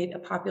cultivate a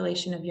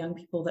population of young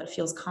people that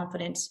feels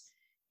confident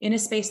in a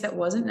space that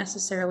wasn't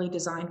necessarily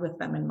designed with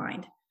them in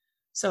mind.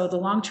 So the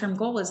long-term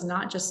goal is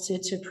not just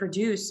to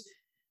produce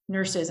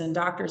nurses and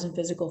doctors and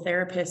physical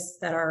therapists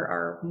that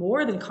are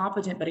more than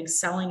competent, but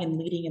excelling and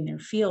leading in their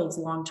fields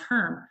long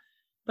term,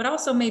 but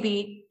also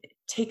maybe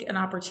take an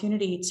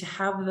opportunity to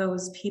have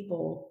those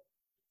people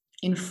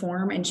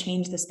inform and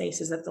change the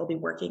spaces that they'll be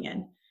working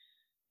in.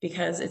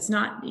 Because it's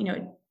not,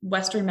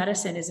 Western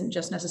medicine isn't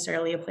just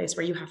necessarily a place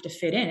where you have to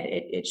fit in.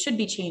 It should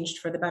be changed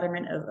for the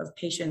betterment of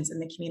patients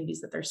and the communities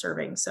that they're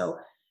serving. So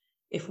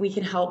if we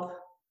can help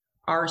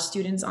our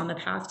students on the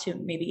path to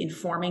maybe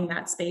informing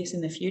that space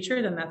in the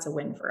future, then that's a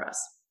win for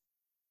us.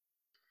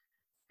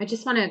 I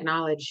just want to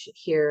acknowledge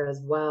here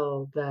as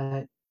well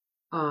that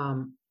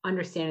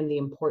understanding the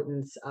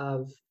importance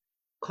of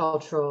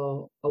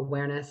cultural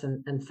awareness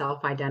and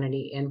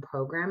self-identity in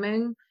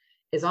programming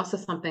is also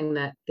something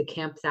that the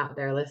camps out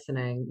there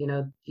listening,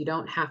 you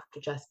don't have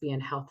to just be in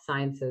health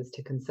sciences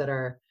to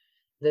consider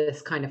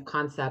this kind of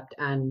concept.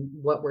 And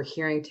what we're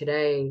hearing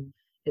today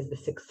is the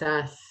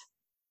success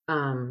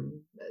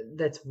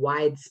that's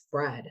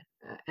widespread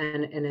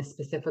and is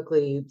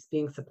specifically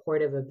being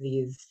supportive of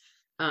these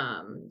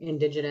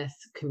Indigenous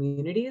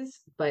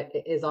communities, but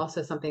it is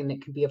also something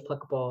that could be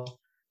applicable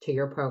to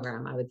your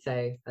program, I would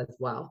say, as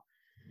well.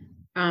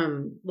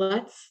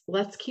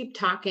 Let's keep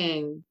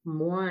talking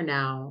more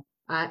now.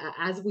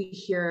 As we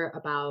hear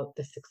about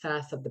the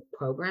success of the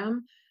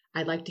program,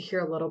 I'd like to hear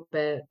a little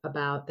bit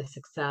about the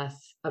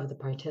success of the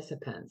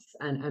participants.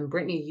 And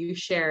Brittany, you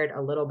shared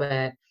a little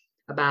bit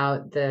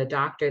about the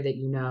doctor that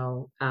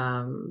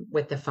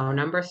with the phone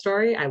number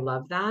story. I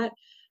love that.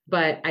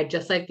 But I'd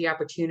just like the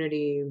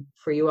opportunity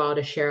for you all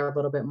to share a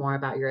little bit more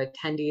about your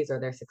attendees or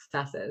their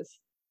successes.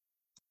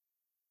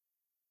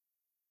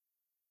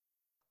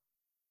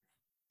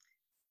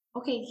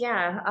 Okay,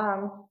 yeah.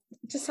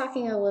 Just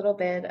talking a little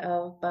bit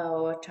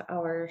about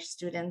our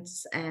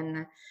students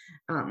and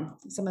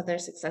some of their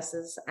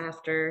successes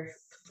after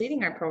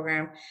completing our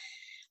program.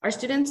 Our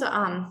students,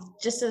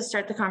 just to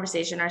start the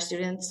conversation, our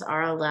students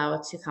are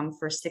allowed to come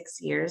for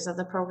 6 years of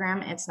the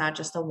program. It's not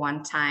just a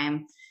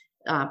one-time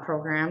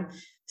program.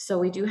 So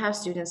we do have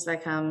students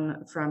that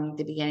come from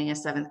the beginning of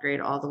 7th grade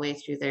all the way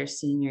through their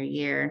senior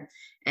year,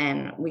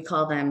 and we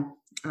call them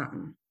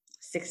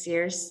 6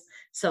 years.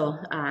 So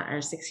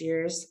our 6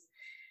 years,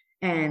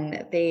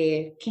 and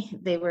they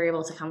were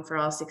able to come for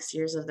all 6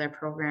 years of our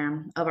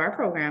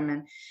program,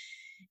 and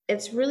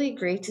it's really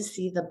great to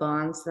see the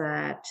bonds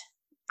that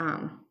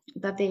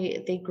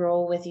they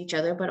grow with each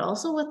other, but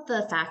also with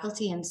the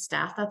faculty and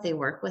staff that they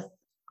work with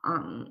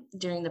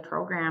during the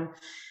program.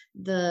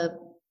 The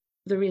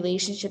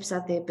relationships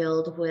that they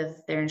build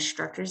with their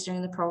instructors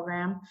during the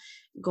program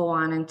go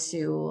on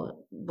into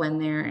when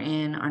they're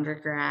in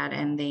undergrad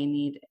and they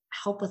need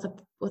help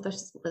with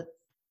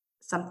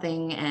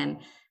something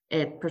and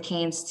it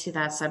pertains to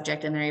that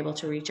subject, and they're able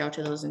to reach out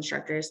to those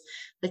instructors.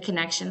 The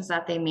connections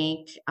that they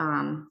make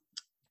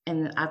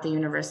at the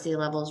university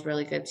level is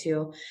really good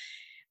too.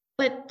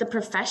 But the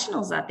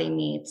professionals that they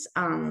meet,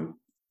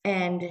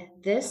 and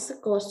this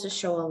goes to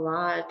show a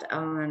lot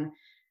on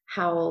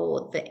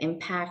how the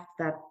impact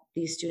that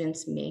these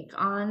students make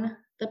on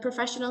the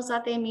professionals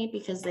that they meet,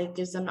 because they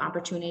gives them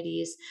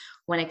opportunities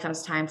when it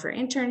comes time for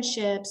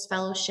internships,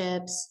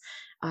 fellowships,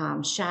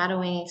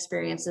 shadowing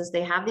experiences.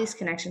 They have these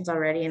connections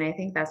already, and I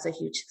think that's a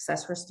huge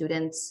success for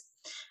students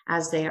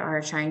as they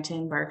are trying to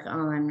embark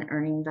on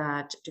earning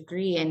that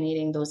degree and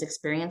needing those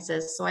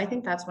experiences. So I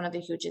think that's one of the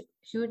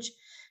huge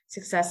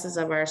successes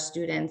of our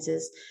students,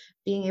 is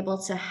being able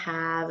to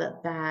have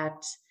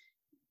that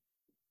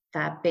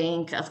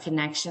bank of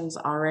connections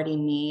already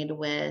made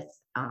with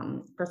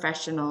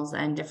professionals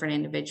and different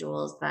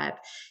individuals that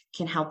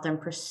can help them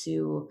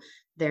pursue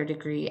their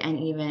degree and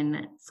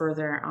even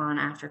further on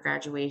after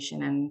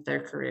graduation and their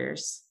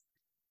careers.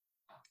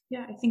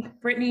 Yeah, I think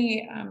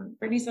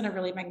Brittany's done a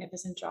really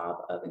magnificent job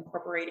of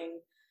incorporating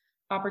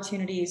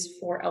opportunities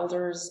for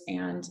elders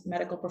and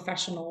medical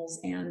professionals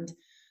and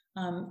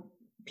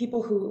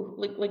people who,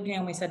 like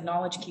Naomi said,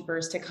 knowledge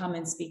keepers, to come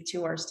and speak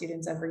to our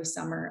students every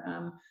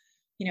summer.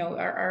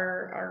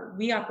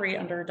 We operate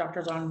under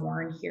Dr. Don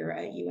Warren here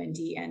at UND,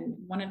 and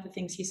one of the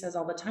things he says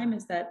all the time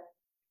is that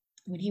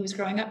when he was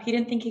growing up, he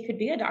didn't think he could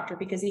be a doctor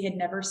because he had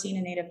never seen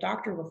a Native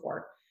doctor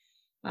before.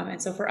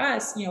 And so for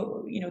us,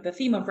 the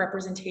theme of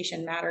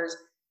representation matters.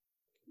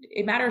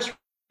 It matters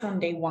from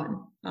day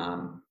one.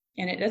 And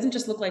it doesn't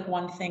just look like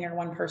one thing or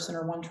one person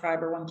or one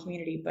tribe or one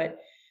community, but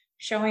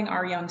showing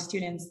our young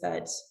students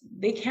that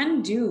they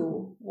can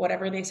do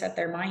whatever they set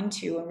their mind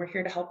to, and we're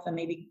here to help them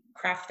maybe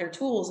craft their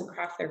tools and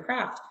craft their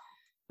craft.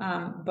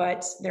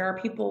 But there are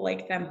people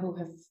like them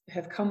who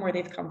have come where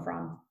they've come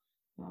from.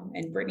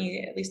 And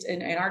Brittany, at least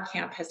in our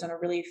camp, has done a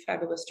really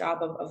fabulous job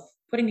of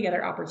putting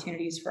together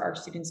opportunities for our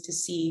students to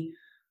see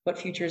what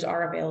futures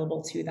are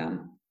available to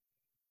them.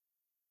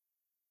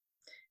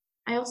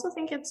 I also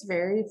think it's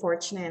very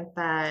fortunate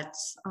that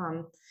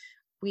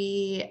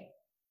we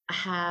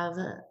have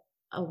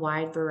a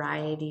wide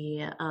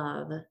variety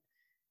of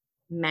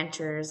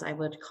mentors, I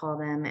would call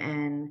them,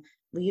 and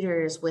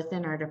leaders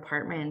within our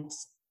department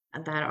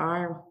that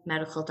are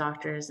medical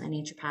doctors and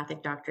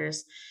naturopathic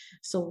doctors.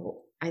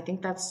 So I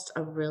think that's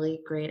a really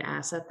great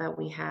asset that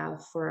we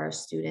have for our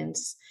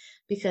students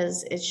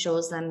because it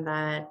shows them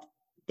that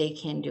they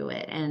can do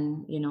it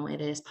and,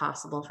 it is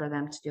possible for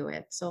them to do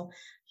it. So,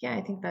 yeah,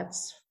 I think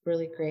that's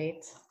really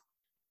great.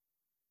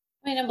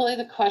 I believe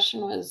the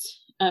question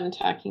was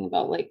talking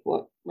about like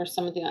what were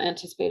some of the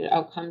anticipated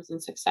outcomes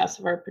and success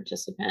of our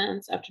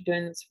participants after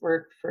doing this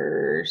work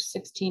for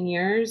 16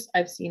 years.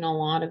 I've seen a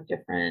lot of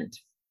different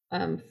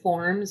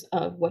forms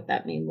of what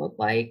that may look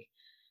like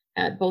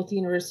at both the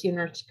University of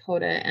North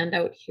Dakota and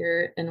out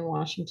here in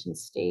Washington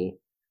State,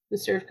 who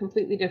serve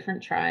completely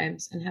different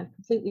tribes and have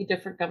completely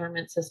different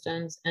government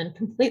systems and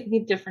completely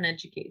different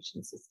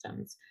education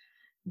systems,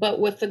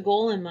 but with the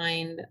goal in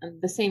mind,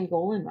 the same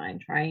goal in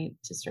mind, trying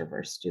to serve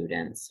our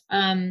students.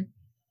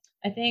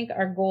 I think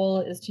our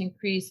goal is to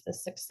increase the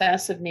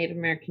success of Native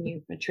American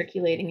youth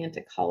matriculating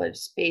into college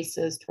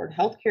spaces toward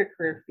healthcare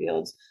career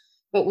fields,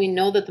 but we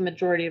know that the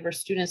majority of our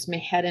students may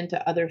head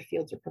into other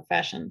fields or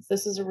professions.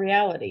 This is a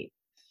reality.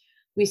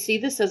 We see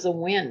this as a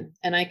win,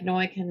 and I know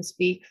I can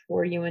speak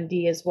for UND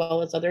as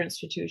well as other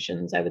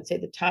institutions. I would say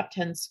the top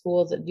 10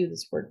 schools that do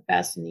this work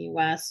best in the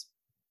US.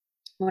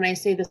 When I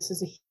say this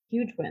is a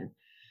huge win,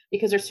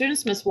 because our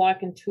students must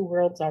walk in two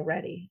worlds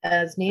already.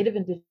 As Native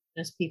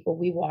Indigenous people,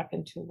 we walk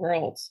in two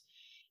worlds.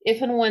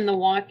 If and when they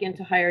walk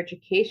into higher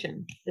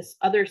education, this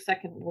other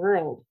second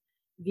world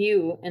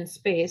view and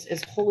space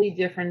is wholly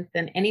different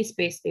than any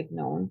space they've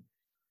known.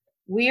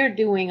 We are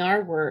doing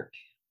our work,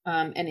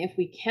 and if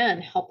we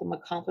can, help them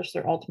accomplish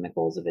their ultimate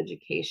goals of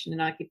education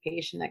and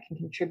occupation that can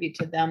contribute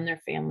to them,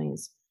 their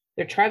families,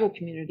 their tribal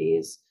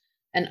communities,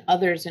 and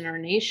others in our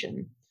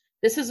nation.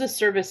 This is a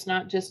service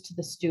not just to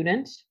the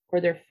student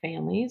or their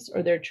families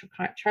or their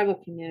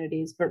tribal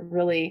communities, but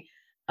really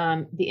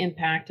the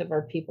impact of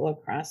our people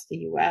across the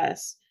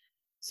US.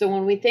 So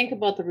when we think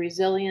about the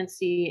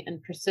resiliency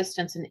and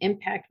persistence and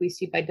impact we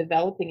see by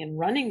developing and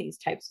running these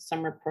types of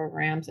summer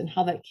programs and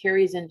how that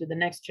carries into the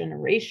next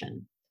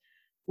generation,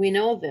 we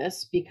know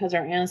this because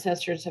our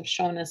ancestors have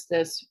shown us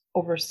this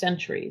over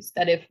centuries,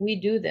 that if we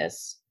do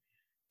this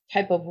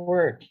type of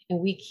work and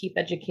we keep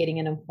educating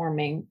and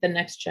informing, the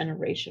next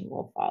generation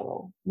will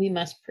follow. We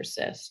must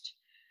persist.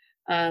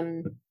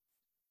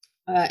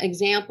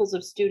 Examples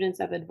of students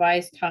I've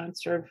advised, taught, and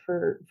served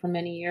for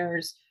many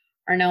years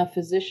are now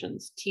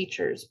physicians,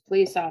 teachers,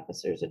 police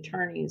officers,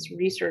 attorneys,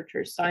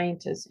 researchers,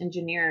 scientists,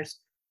 engineers,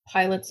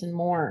 pilots, and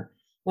more.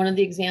 One of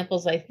the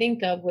examples I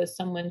think of was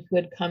someone who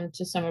had come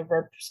to some of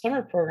our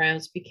summer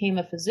programs, became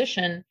a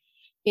physician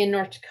in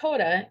North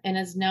Dakota, and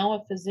is now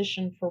a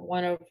physician for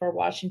one of our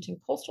Washington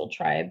coastal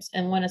tribes,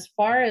 and went as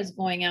far as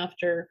going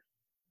after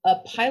a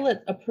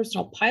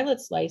personal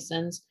pilot's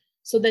license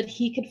so that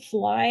he could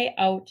fly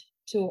out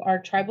to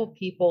our tribal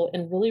people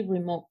in really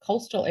remote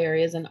coastal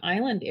areas and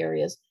island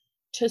areas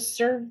to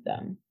serve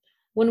them.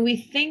 When we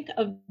think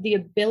of the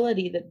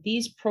ability that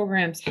these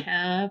programs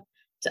have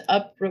to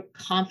uproot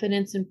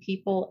confidence in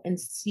people and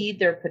see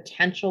their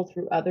potential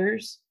through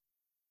others,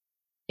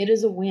 it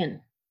is a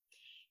win.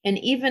 And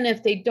even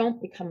if they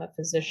don't become a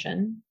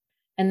physician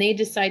and they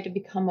decide to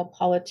become a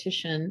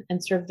politician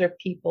and serve their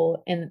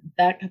people in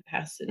that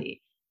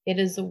capacity, it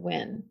is a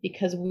win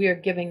because we are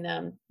giving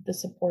them the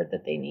support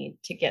that they need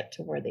to get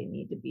to where they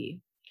need to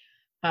be.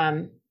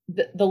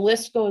 The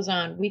list goes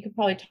on. We could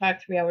probably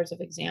talk 3 hours of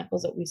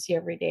examples that we see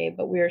every day,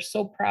 but we are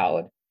so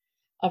proud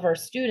of our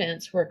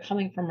students who are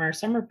coming from our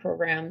summer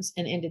programs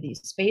and into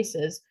these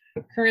spaces.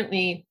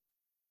 Currently,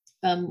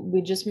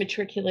 we just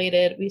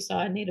matriculated. We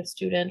saw a Native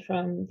student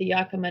from the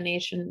Yakama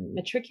Nation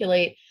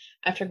matriculate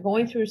after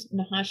going through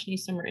Nahashini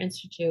Summer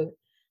Institute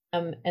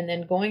and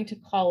then going to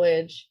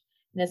college,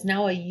 and is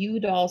now a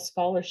UDAL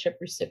scholarship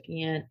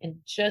recipient and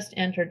just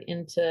entered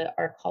into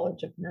our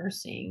College of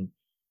Nursing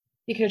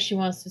because she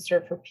wants to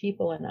serve her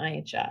people in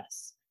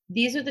IHS.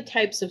 These are the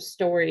types of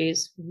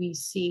stories we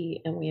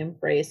see and we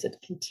embrace. It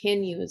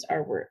continues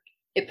our work.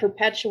 It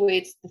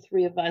perpetuates the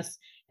three of us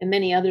and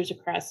many others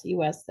across the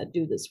US that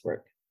do this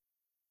work.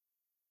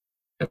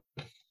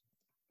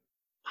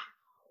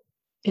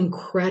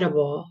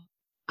 Incredible.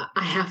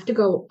 I have to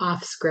go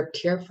off script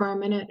here for a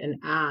minute and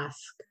ask,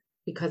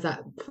 because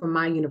from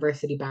my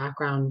university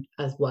background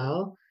as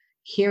well,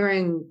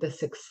 hearing the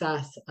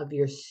success of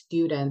your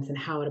students and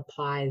how it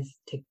applies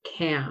to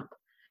camp,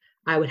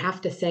 I would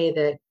have to say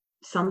that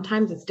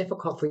sometimes it's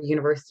difficult for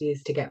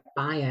universities to get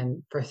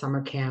buy-in for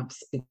summer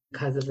camps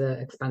because of the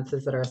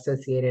expenses that are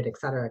associated, et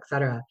cetera, et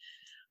cetera.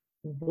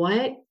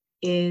 What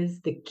is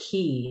the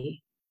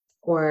key,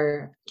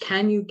 or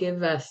can you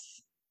give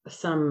us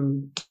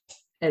some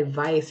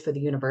advice for the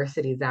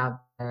universities out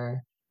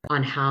there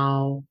on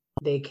how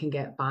they can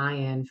get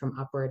buy-in from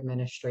upper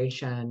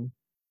administration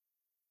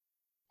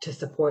to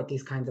support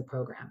these kinds of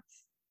programs?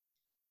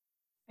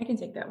 I can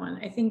take that one.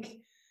 I think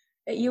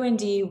at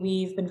UND,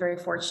 we've been very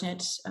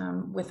fortunate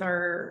with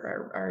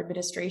our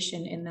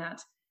administration in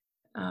that,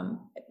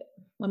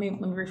 let me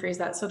rephrase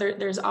that. So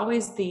there's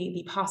always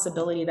the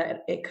possibility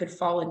that it could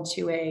fall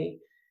into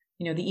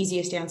the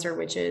easiest answer,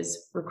 which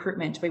is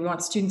recruitment. We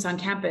want students on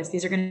campus.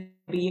 These are going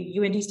to be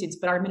UND students,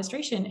 but our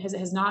administration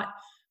has not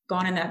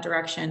gone in that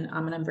direction,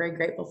 and I'm very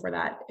grateful for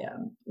that.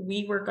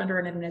 We work under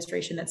an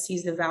administration that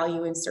sees the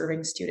value in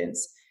serving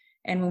students.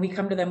 And when we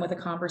come to them with a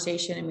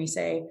conversation and we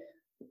say,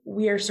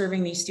 we are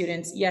serving these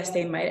students, yes,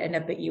 they might end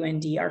up at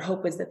UND. Our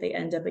hope is that they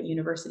end up at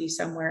university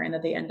somewhere and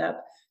that they end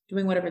up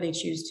doing whatever they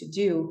choose to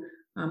do.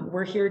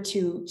 We're here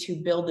to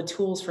build the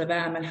tools for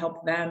them and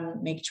help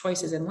them make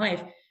choices in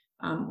life.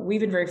 We've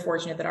been very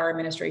fortunate that our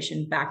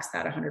administration backs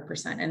that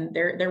 100%, and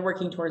they're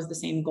working towards the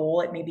same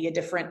goal. It may be a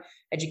different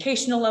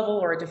educational level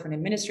or a different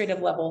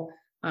administrative level,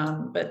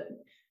 but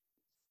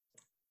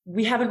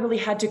we haven't really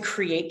had to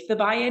create the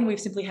buy-in. We've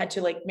simply had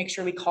to make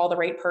sure we call the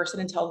right person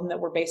and tell them that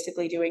we're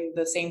basically doing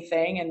the same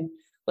thing and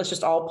let's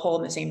just all pull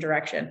in the same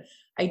direction.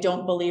 I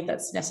don't believe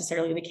that's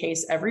necessarily the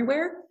case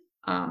everywhere.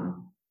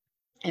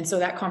 And so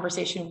that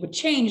conversation would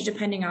change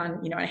depending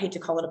on, I hate to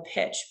call it a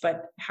pitch,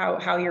 but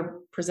how you're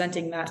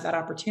presenting that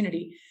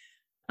opportunity.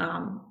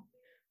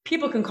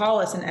 People can call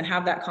us and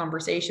have that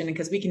conversation,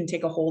 because we can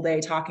take a whole day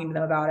talking to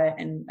them about it.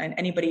 And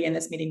anybody in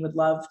this meeting would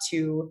love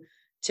to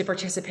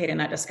participate in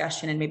that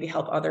discussion and maybe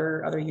help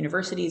other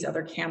universities,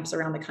 other camps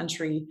around the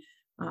country,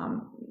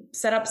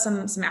 set up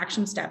some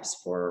action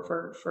steps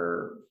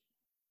for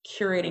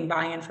curating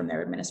buy-in from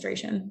their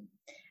administration.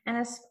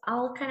 And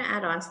I'll kind of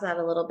add on to that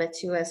a little bit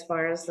too, as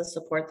far as the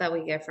support that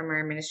we get from our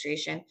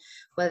administration,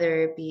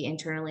 whether it be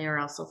internally or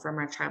also from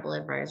our tribal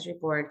advisory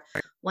board.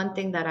 One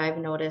thing that I've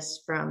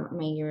noticed from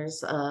my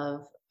years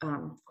of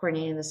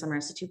coordinating the Summer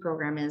Institute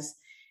program is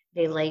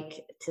they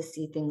like to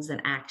see things in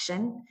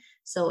action.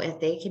 So if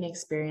they can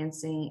experience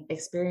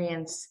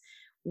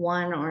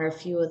one or a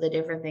few of the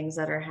different things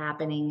that are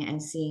happening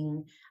and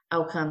seeing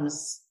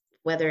outcomes,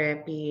 whether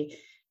it be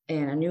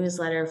in a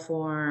newsletter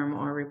form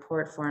or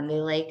report form, they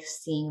like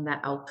seeing the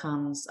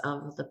outcomes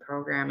of the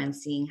program and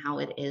seeing how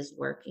it is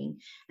working.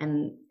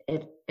 And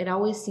it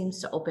always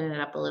seems to open it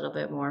up a little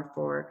bit more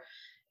for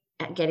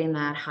getting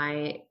that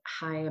high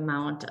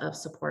amount of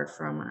support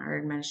from our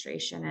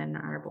administration and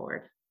our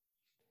board.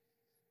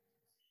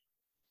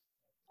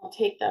 I'll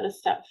take that a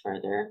step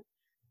further,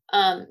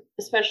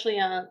 especially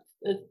on,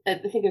 I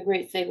think, a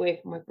great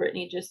segue from what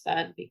Brittany just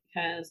said,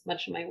 because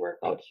much of my work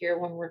out here,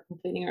 when we're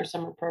completing our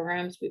summer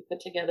programs, we put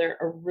together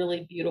a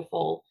really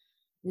beautiful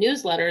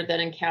newsletter that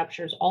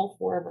encaptures all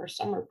 4 of our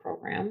summer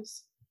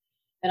programs.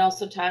 It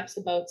also talks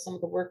about some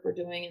of the work we're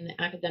doing in the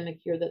academic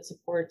year that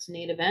supports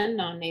Native and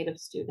non-Native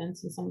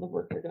students, and some of the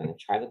work we're doing with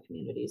tribal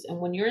communities. And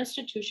when your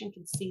institution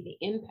can see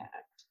the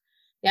impact,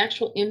 the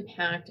actual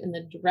impact in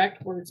the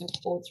direct words and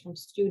quotes from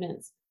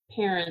students,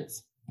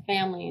 parents,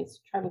 families,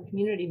 tribal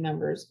community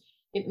members,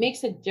 it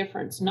makes a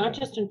difference, not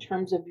just in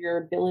terms of your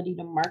ability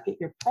to market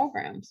your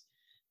programs,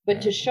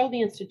 but to show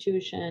the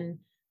institution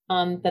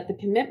that the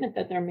commitment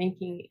that they're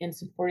making in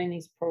supporting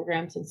these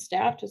programs and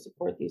staff to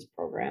support these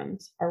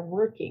programs are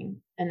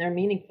working and they're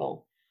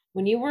meaningful.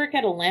 When you work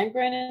at a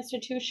land-grant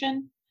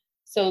institution,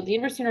 so the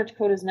University of North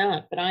Dakota is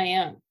not, but I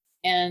am,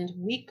 and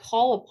we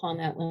call upon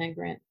that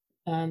land-grant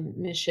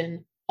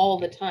mission all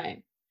the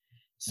time.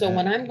 So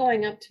when I'm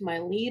going up to my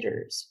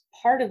leaders,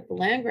 part of the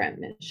land-grant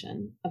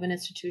mission of an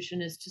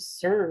institution is to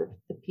serve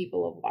the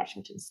people of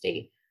Washington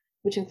State,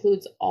 which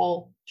includes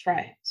all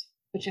tribes,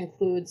 which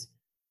includes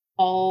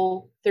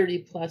all 30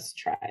 plus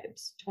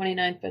tribes,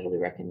 29 federally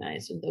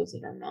recognized and those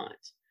that are not.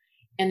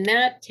 And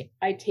that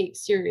I take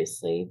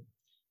seriously.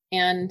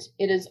 And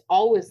it is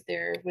always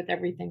there with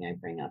everything I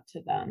bring up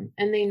to them.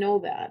 And they know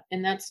that.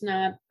 And that's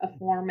not a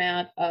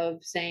format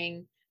of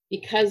saying,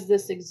 because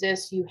this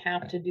exists, you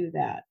have to do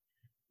that.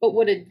 But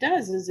what it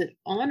does is it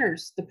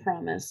honors the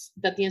promise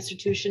that the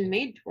institution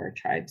made to our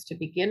tribes to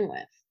begin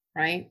with,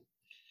 right?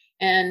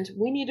 And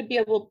we need to be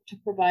able to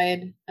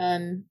provide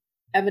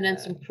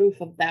evidence and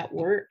proof of that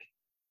work,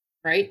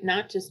 right?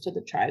 Not just to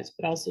the tribes,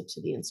 but also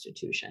to the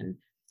institution.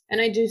 And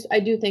I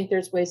do think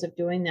there's ways of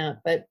doing that,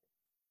 but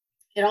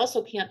it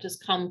also can't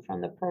just come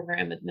from the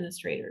program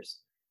administrators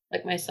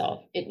like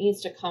myself. It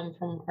needs to come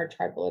from our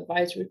tribal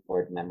advisory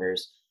board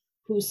members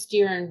who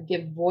steer and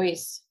give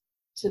voice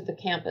to the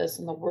campus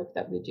and the work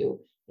that we do.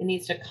 It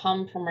needs to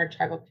come from our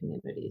tribal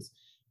communities.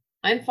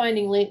 I'm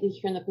finding lately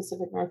here in the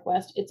Pacific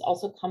Northwest, it's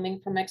also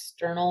coming from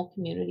external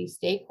community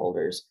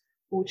stakeholders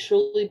who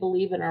truly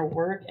believe in our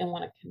work and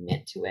want to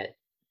commit to it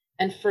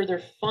and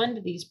further fund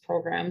these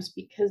programs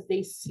because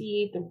they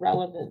see the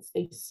relevance,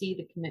 they see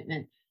the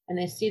commitment, and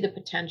they see the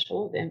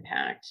potential of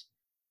impact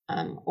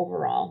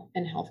overall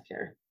in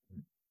healthcare.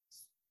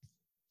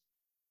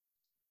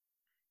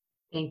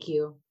 Thank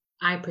you.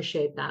 I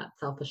appreciate that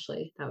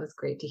selfishly. That was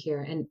great to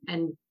hear.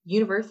 And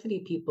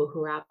university people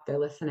who are out there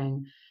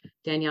listening,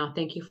 Danielle,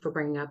 thank you for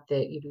bringing up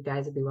that you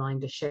guys would be willing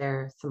to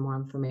share some more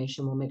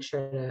information. We'll make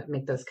sure to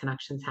make those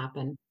connections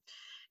happen.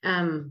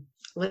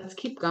 Let's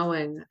keep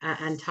going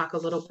and talk a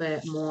little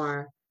bit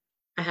more.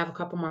 I have a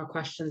couple more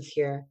questions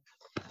here.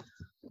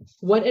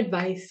 What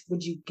advice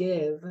would you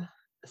give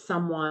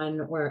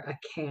someone or a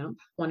camp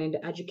wanting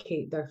to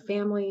educate their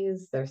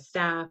families, their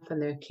staff,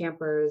 and their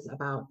campers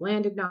about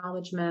land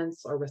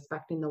acknowledgements or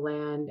respecting the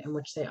land in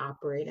which they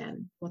operate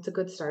in? What's a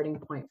good starting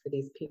point for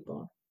these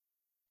people?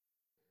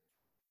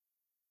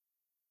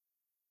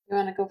 You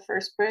want to go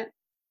first, Britt?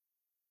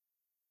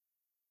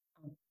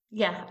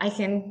 Yeah, I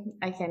can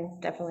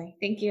definitely.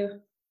 Thank you,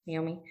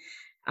 Naomi.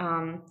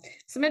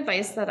 Some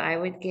advice that I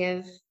would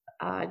give,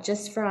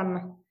 just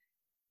from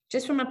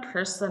a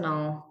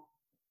personal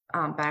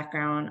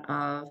background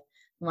of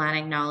land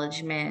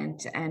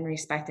acknowledgement and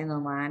respecting the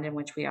land in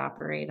which we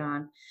operate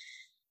on.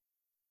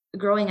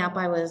 Growing up,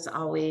 I was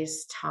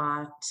always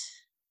taught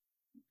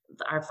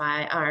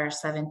our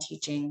 7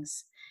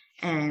 teachings,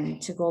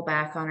 and to go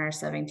back on our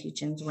 7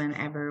 teachings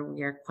whenever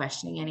we are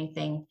questioning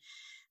anything.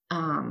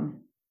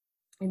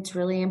 It's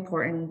really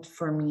important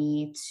for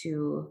me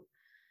to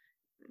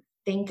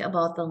think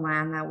about the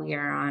land that we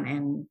are on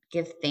and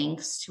give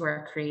thanks to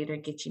our creator,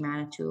 Gitche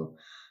Manitou,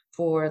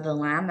 for the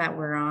land that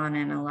we're on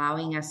and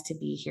allowing us to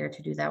be here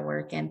to do that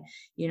work. And,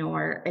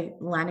 our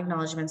land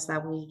acknowledgements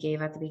that we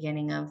gave at the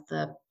beginning of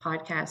the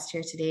podcast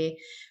here today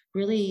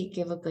really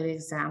give a good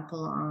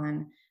example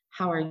on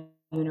how our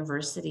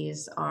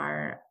universities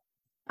are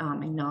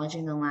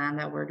acknowledging the land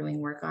that we're doing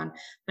work on.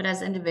 But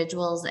as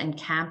individuals and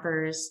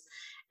campers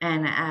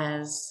and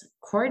as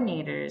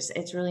coordinators,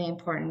 it's really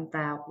important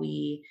that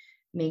we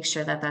make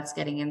sure that that's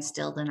getting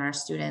instilled in our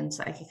students.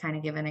 I could kind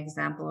of give an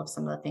example of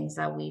some of the things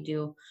that we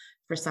do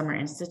for Summer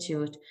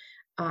Institute.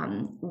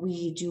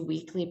 We do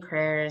weekly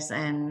prayers,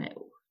 and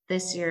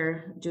this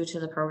year, due to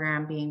the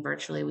program being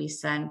virtually, we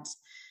sent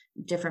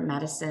different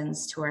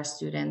medicines to our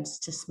students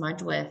to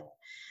smudge with.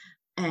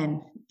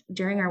 And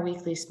during our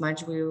weekly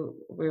smudge, we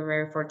were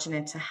very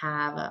fortunate to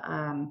have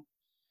a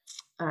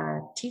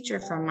teacher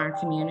from our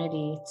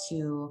community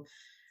to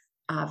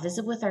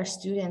visit with our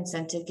students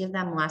and to give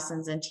them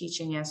lessons and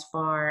teaching as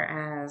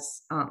far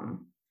as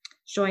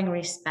showing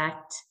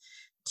respect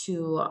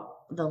to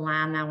the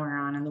land that we're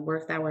on and the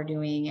work that we're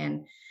doing.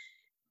 And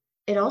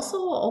it also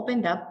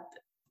opened up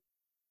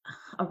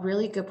a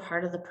really good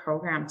part of the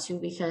program too,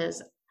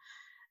 because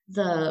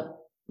the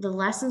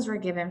lessons were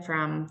given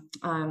from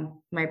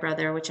my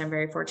brother, which I'm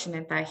very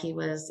fortunate that he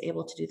was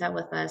able to do that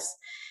with us.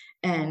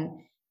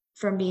 And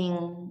from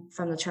being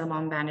from the Turtle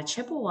Mountain Band of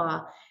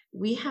Chippewa,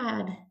 we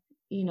had,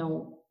 he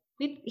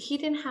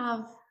didn't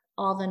have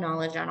all the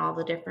knowledge on all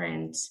the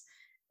different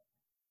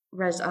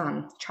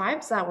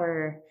tribes that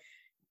were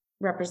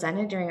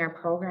represented during our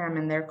program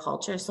and their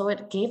culture. So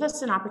it gave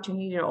us an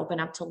opportunity to open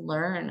up to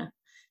learn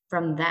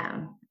from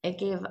them. It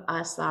gave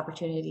us the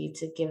opportunity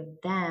to give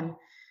them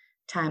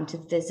time to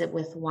visit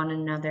with one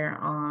another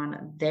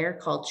on their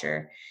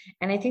culture.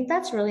 And I think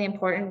that's really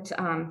important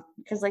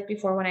because like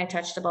before, when I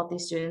touched about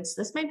these students,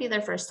 this might be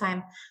their first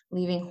time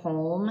leaving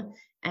home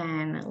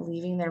and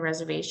leaving their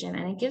reservation.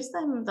 And it gives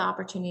them the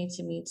opportunity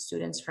to meet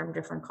students from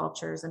different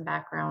cultures and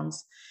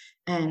backgrounds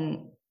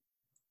and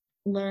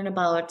learn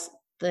about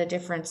the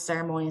different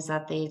ceremonies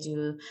that they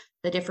do,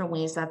 the different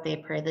ways that they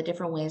pray, the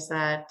different ways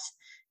that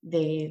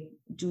they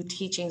do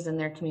teachings in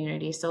their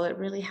community. So it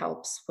really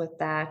helps with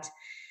that.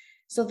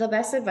 So the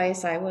best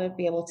advice I would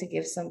be able to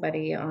give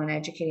somebody on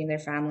educating their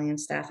family and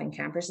staff and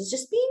campers is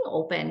just being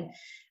open,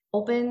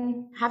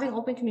 having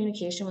open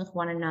communication with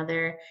one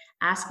another,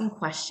 asking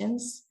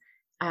questions,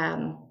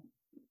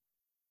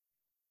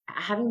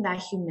 having that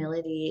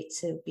humility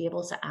to be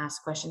able to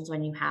ask questions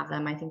when you have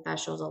them. I think that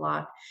shows a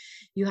lot.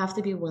 You have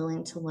to be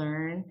willing to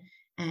learn.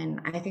 And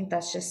I think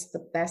that's just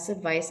the best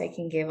advice I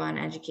can give on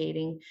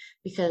educating,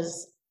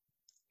 because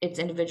it's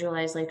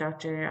individualized, like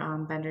Dr.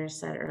 Bender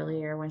said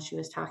earlier when she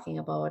was talking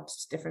about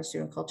different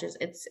student cultures.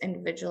 It's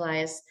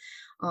individualized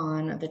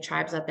on the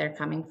tribes that they're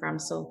coming from.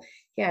 So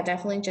yeah,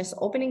 definitely just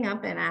opening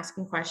up and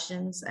asking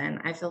questions. And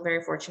I feel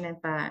very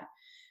fortunate that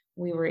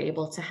we were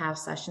able to have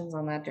sessions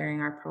on that during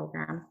our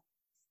program.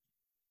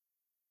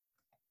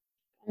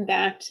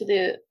 Back to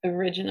the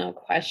original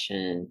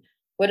question,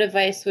 what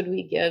advice would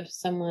we give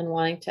someone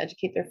wanting to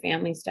educate their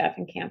family, staff,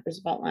 and campers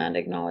about land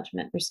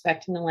acknowledgement,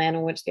 respecting the land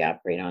in which they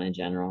operate on in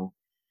general?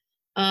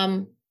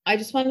 I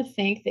just want to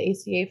thank the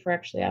ACA for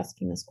actually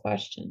asking this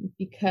question,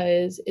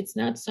 because it's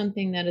not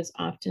something that is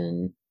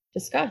often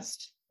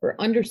discussed or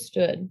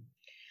understood.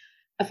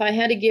 If I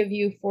had to give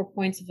you 4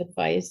 points of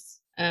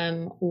advice,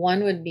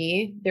 one would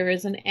be there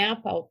is an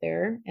app out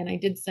there, and I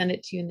did send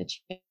it to you in the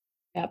chat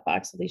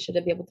box, so they should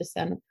be able to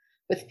send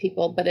with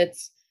people, but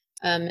it's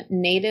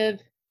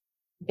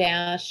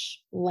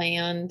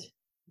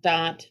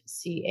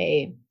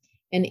native-land.ca.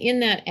 And in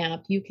that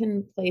app, you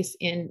can place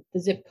in the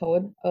zip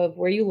code of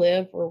where you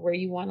live or where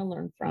you want to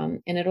learn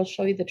from, and it'll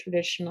show you the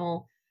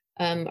traditional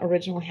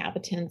original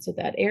inhabitants of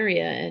that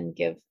area and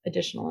give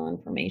additional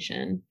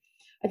information.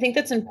 I think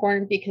that's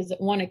important because,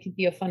 one, it could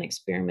be a fun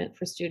experiment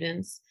for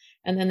students,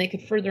 and then they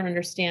could further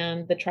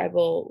understand the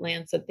tribal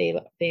lands that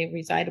they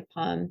reside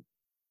upon.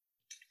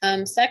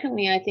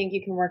 Secondly, I think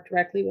you can work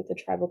directly with a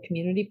tribal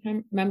community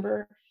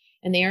member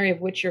in the area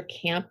of which your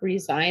camp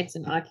resides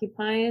and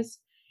occupies,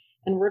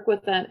 and work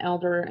with that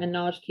elder and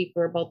knowledge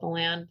keeper about the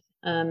land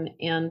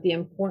and the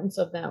importance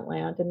of that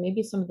land, and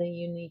maybe some of the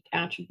unique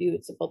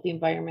attributes about the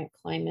environment,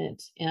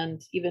 climate,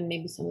 and even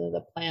maybe some of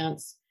the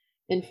plants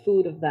and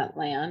food of that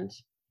land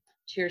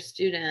to your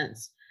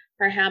students.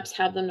 perhaps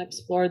have them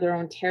explore their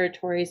own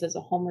territories as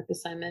a homework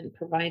assignment and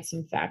provide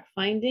some fact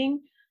finding.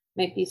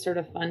 Might be sort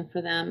of fun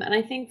for them. And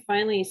I think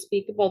finally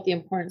speak about the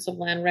importance of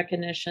land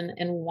recognition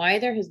and why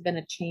there has been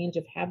a change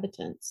of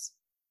habitants.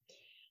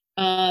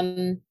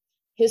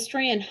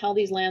 History and how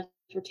these lands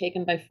were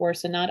taken by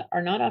force and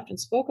are not often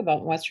spoke about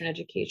in Western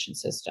education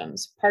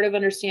systems. Part of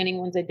understanding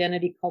one's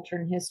identity, culture,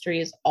 and history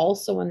is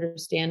also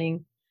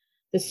understanding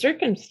the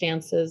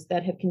circumstances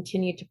that have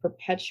continued to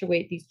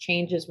perpetuate these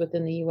changes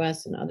within the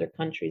US and other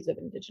countries of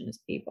Indigenous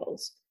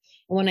peoples.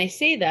 And when I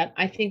say that,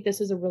 I think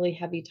this is a really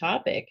heavy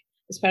topic,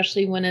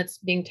 especially when it's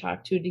being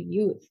talked to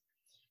youth.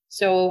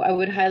 So I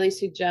would highly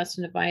suggest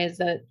and advise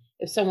that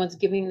if someone's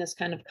giving this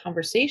kind of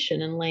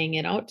conversation and laying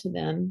it out to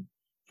them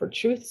for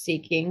truth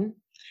seeking,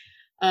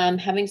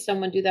 having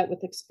someone do that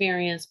with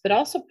experience, but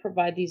also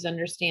provide these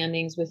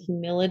understandings with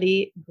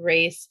humility,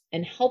 grace,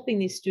 and helping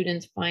these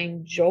students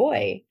find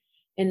joy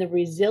in the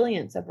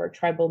resilience of our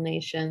tribal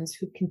nations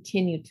who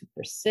continue to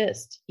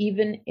persist,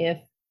 even if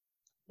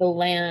the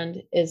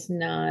land is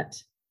not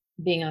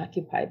being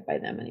occupied by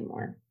them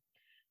anymore.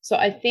 So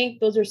I think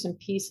those are some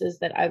pieces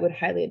that I would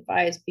highly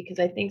advise, because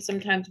I think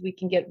sometimes we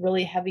can get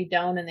really heavy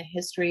down in the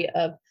history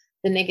of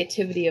the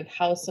negativity of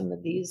how some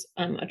of these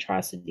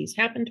atrocities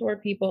happen to our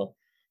people.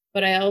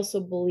 But I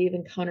also believe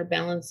in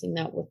counterbalancing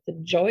that with the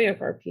joy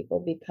of our people,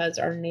 because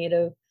our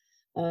native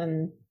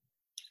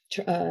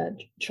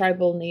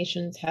tribal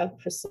nations have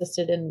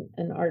persisted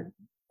and are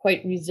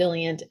quite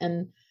resilient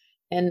and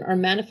are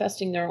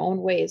manifesting their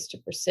own ways to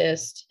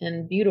persist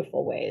in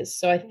beautiful ways.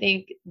 So I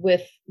think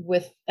with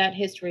that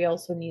history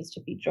also needs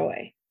to be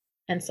joy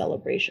and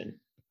celebration.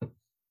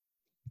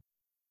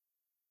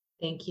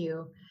 Thank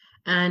you.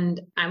 And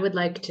I would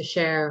like to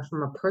share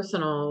from a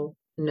personal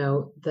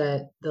note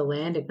that the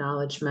land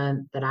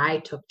acknowledgement that I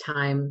took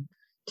time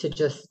to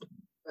just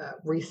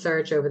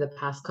research over the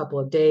past couple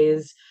of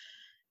days,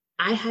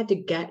 I had to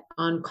get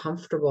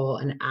uncomfortable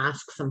and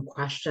ask some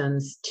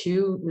questions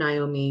to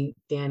Naomi,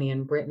 Danny,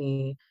 and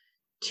Brittany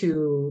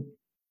to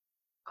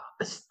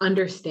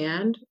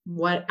understand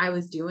what I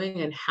was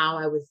doing and how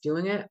I was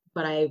doing it.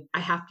 But I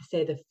have to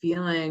say the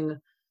feeling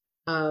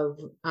of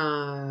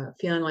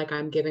feeling like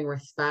I'm giving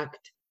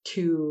respect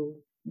to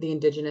the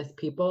Indigenous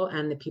people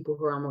and the people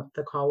who are on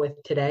the call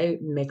with today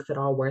makes it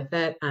all worth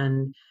it.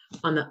 And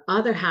on the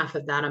other half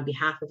of that, on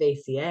behalf of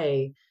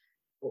ACA,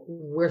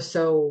 we're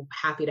so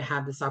happy to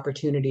have this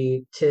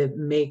opportunity to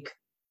make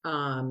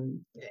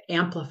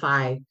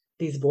amplify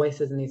these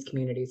voices in these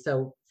communities.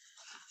 So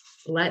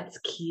let's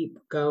keep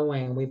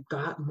going. We've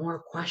got more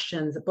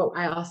questions, but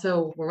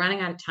we're running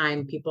out of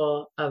time,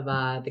 people of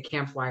the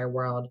Campwire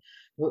world.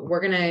 We're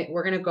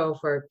gonna go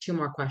for 2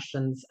 more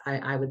questions,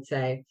 I would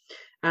say.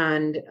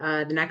 And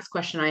the next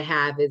question I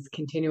have is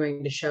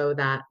continuing to show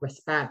that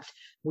respect.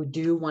 We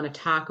do want to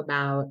talk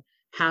about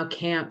how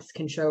camps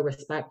can show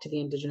respect to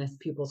the Indigenous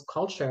people's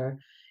culture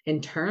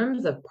in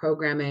terms of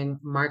programming,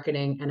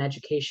 marketing, and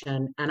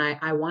education. And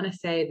I want to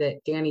say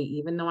that, Danny,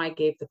 even though I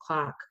gave the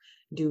clock,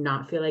 do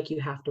not feel like you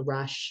have to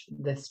rush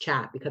this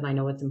chat, because I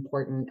know it's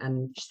important,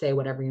 and say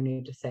whatever you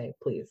need to say,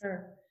 please.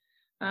 Sure.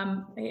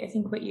 I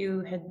think what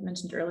you had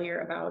mentioned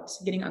earlier about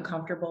getting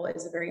uncomfortable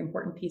is a very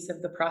important piece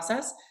of the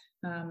process.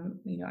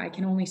 I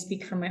can only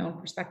speak from my own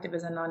perspective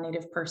as a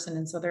non-native person,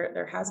 and so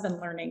there has been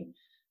learning.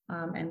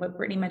 And what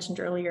Brittany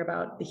mentioned earlier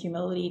about the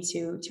humility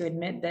to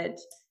admit that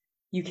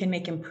you can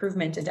make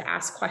improvement and to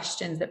ask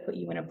questions that put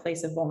you in a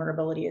place of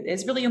vulnerability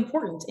is really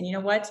important. And you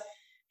know what?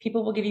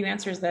 People will give you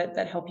answers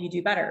that help you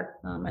do better.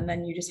 And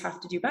then you just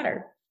have to do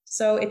better.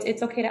 So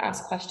it's okay to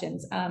ask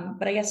questions.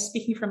 But I guess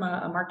speaking from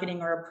a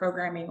marketing or a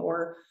programming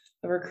or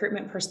a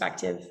recruitment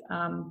perspective,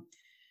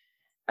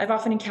 I've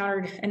often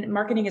encountered, and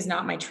marketing is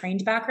not my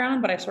trained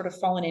background, but I've sort of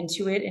fallen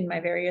into it in my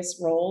various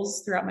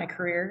roles throughout my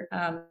career.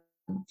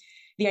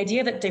 The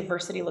idea that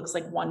diversity looks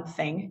like one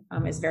thing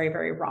is very,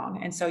 very wrong.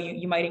 And so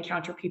you might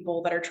encounter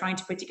people that are trying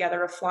to put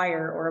together a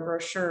flyer or a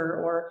brochure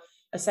or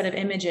a set of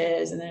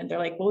images. And then they're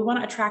like, well, we want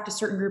to attract a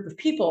certain group of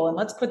people, and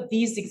let's put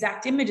these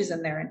exact images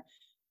in there. And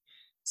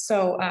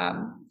so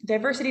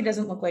diversity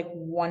doesn't look like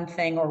one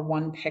thing or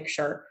one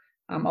picture.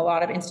 A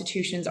lot of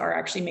institutions are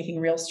actually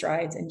making real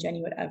strides and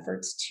genuine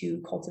efforts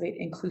to cultivate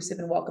inclusive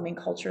and welcoming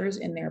cultures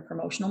in their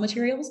promotional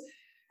materials.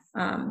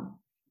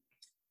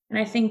 And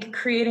I think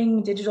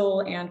creating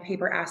digital and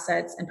paper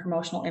assets and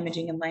promotional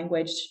imaging and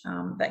language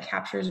that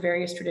captures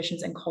various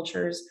traditions and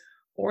cultures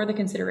or the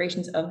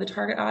considerations of the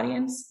target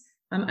audience,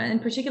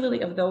 and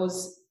particularly of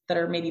those that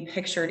are maybe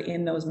pictured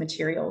in those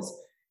materials.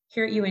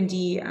 Here at UND,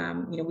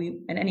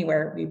 and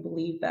anywhere, we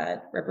believe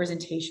that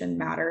representation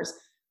matters,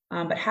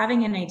 but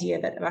having an idea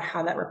about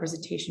how that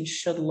representation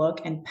should look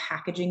and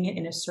packaging it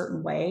in a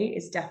certain way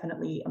is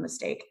definitely a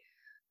mistake.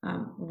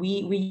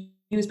 We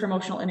use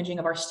promotional imaging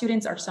of our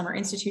students, our summer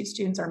institute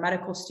students, our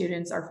medical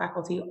students, our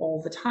faculty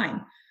all the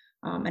time.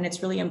 And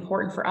it's really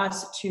important for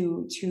us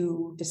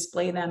to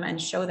display them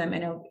and show them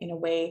in a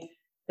way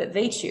that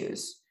they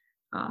choose.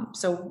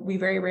 So we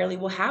very rarely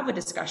will have a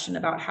discussion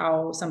about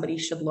how somebody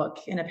should look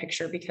in a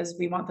picture, because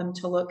we want them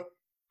to look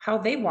how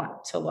they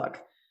want to look.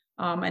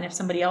 And if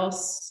somebody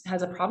else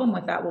has a problem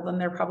with that, well, then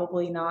they're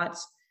probably not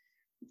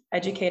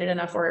educated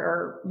enough,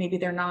 or maybe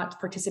they're not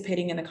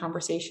participating in the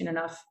conversation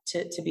enough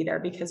to be there,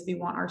 because we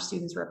want our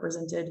students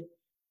represented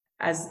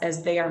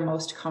as they are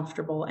most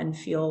comfortable and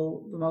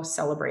feel the most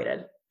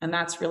celebrated. And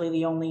that's really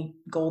the only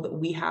goal that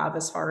we have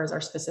as far as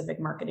our specific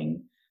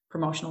marketing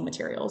promotional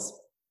materials.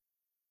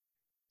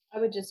 I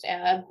would just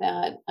add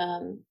that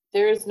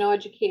there is no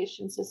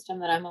education system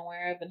that I'm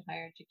aware of in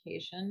higher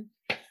education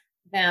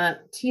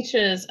that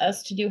teaches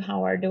us to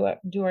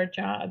do our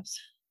jobs.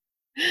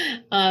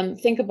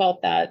 Think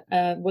about that.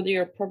 Whether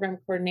you're a program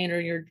coordinator,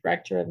 you're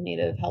director of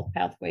Native Health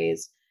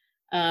Pathways,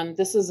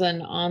 this is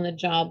an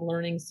on-the-job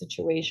learning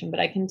situation. But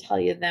I can tell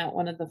you that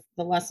one of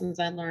the lessons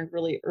I learned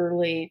really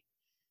early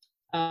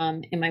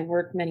in my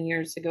work many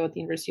years ago at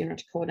the University of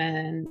North Dakota,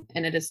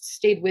 and it has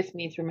stayed with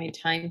me through my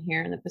time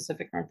here in the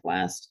Pacific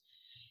Northwest,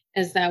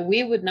 is that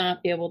we would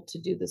not be able to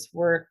do this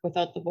work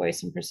without the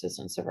voice and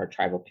persistence of our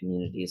tribal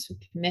communities who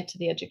commit to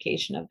the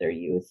education of their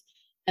youth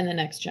and the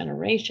next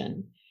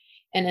generation.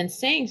 And in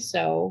saying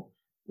so,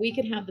 we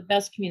could have the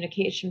best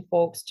communication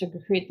folks to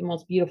create the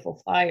most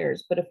beautiful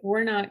flyers, but if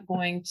we're not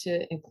going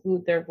to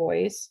include their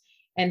voice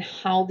and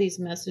how these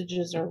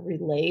messages are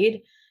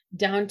relayed,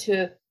 down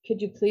to,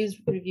 could you please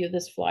review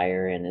this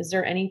flyer, and is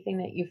there anything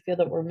that you feel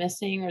that we're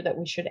missing or that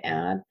we should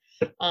add?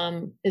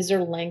 Is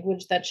there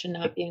language that should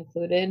not be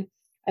included?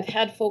 I've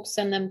had folks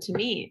send them to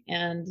me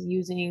and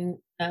using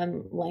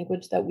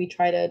language that we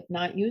try to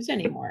not use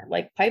anymore,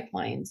 like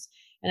pipelines,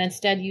 and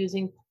instead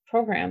using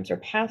programs or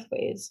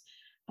pathways.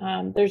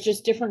 There's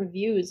just different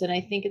views, and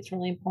I think it's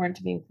really important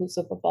to be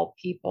inclusive of all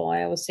people.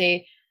 I always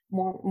say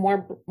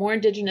more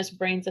Indigenous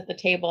brains at the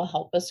table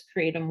help us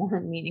create a more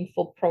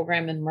meaningful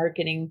program and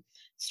marketing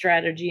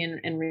strategy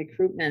and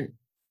recruitment.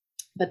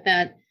 But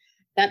that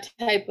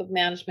type of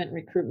management,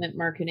 recruitment,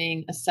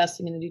 marketing,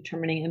 assessing and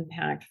determining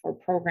impact for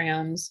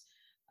programs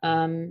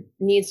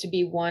needs to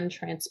be, one,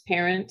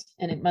 transparent,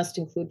 and it must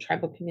include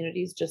tribal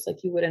communities, just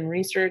like you would in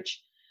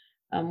research.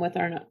 With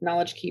our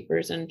knowledge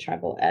keepers and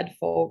tribal ed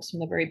folks from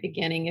the very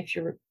beginning, if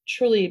you're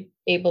truly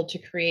able to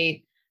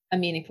create a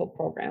meaningful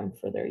program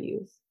for their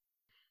youth.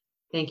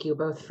 Thank you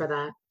both for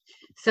that.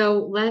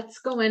 So let's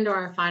go into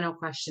our final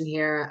question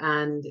here.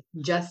 And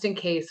just in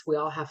case we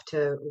all have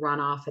to run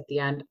off at the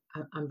end,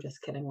 I'm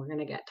just kidding. We're going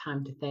to get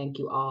time to thank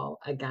you all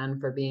again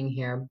for being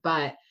here.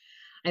 But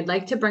I'd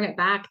like to bring it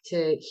back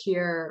to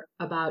hear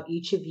about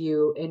each of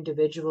you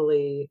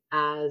individually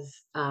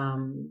as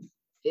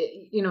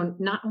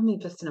not only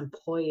just an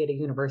employee at a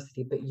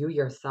university, but you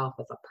yourself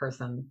as a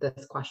person.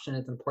 This question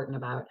is important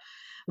about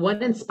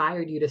what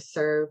inspired you to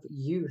serve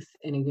youth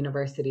in a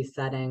university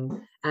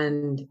setting,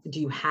 and do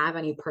you have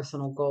any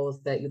personal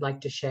goals that you'd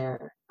like to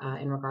share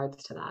in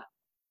regards to that?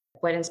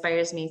 What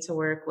inspires me to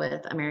work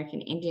with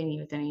American Indian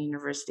youth in a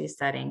university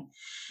setting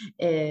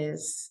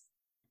is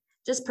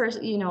just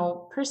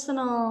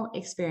personal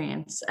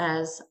experience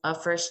as a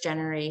first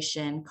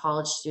generation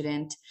college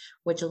student,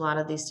 which a lot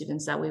of these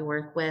students that we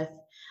work with,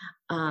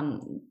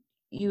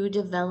 you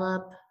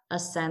develop a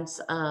sense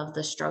of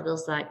the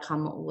struggles that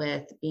come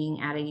with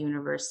being at a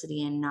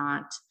university and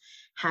not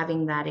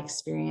having that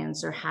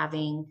experience or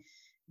having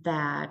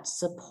that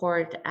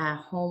support at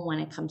home when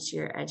it comes to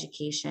your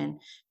education,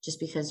 just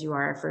because you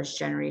are a first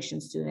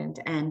generation student.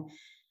 And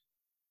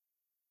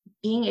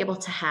being able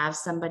to have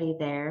somebody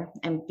there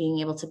and being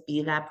able to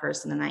be that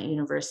person in that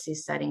university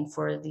setting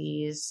for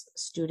these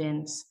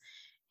students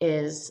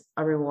is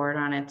a reward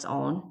on its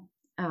own.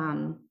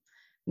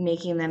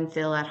 Making them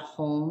feel at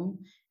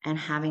home and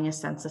having a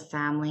sense of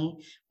family.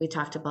 We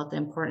talked about the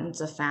importance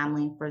of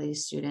family for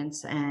these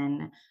students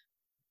and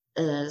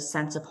a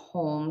sense of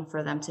home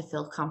for them to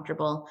feel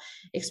comfortable,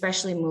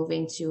 especially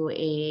moving to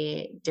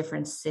a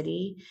different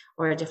city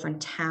or a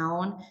different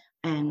town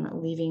and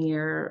leaving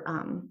your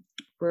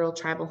rural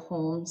tribal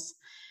homes,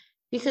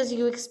 because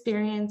you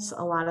experience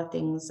a lot of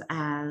things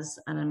as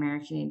an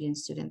American Indian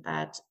student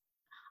that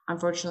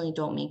unfortunately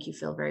don't make you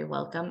feel very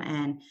welcome.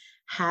 And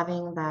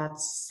having that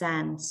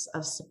sense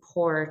of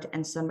support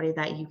and somebody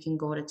that you can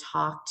go to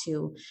talk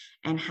to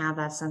and have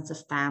that sense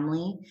of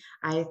family,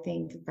 I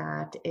think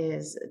that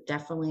is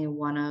definitely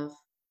one of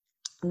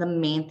the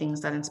main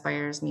things that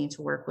inspires me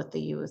to work with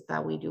the youth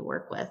that we do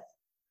work with.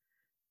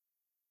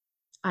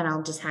 And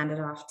I'll just hand it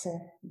off to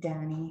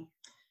Danny.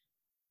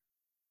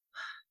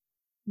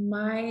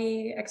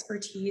 My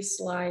expertise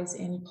lies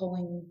in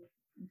pulling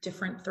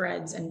different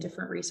threads and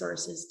different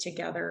resources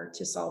together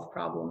to solve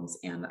problems.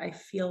 And I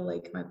feel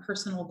like my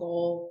personal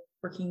goal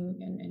working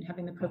and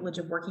having the privilege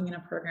of working in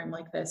a program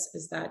like this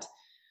is that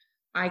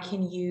I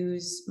can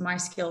use my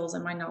skills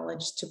and my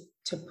knowledge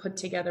to put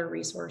together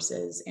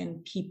resources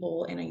and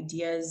people and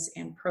ideas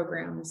and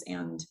programs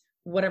and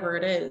whatever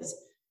it is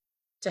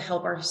to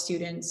help our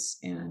students,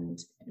 and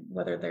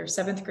whether they're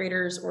 7th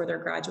graders or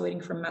they're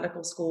graduating from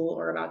medical school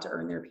or about to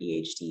earn their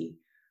PhD,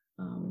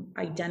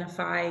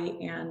 identify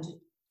and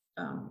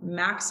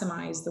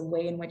maximize the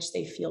way in which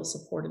they feel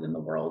supported in the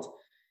world,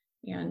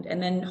 and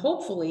then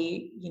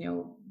hopefully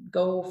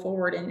go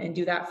forward and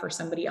do that for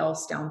somebody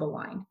else down the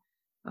line.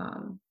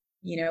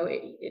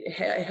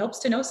 it helps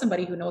to know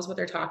somebody who knows what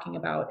they're talking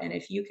about. And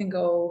if you can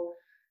go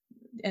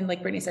and,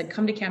 like Brittany said,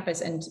 come to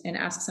campus and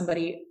ask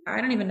somebody,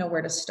 I don't even know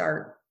where to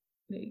start.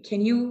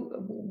 Can you,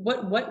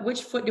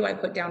 which foot do I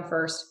put down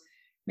first?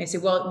 And they say,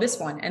 well, this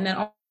one. And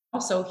then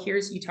also,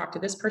 you talk to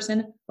this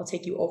person, I'll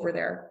take you over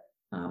there.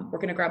 We're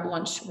going to grab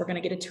lunch. We're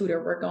going to get a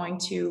tutor. We're going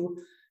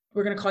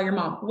to call your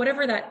mom,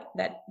 whatever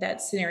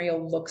that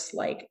scenario looks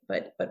like,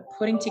 but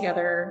putting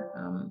together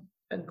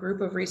a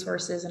group of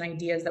resources and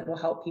ideas that will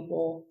help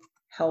people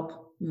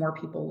help more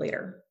people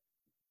later.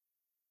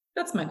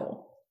 That's my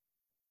goal.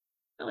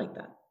 I like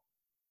that.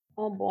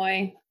 Oh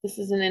boy, this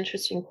is an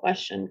interesting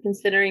question.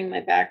 Considering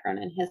my background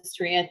in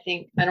history,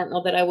 I don't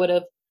know that I would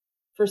have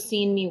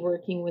foreseen me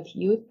working with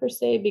youth per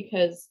se,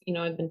 because,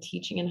 I've been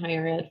teaching in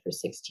higher ed for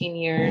 16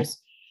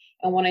 years.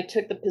 And when I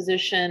took the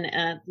position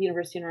at the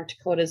University of North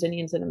Dakota's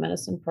Indians in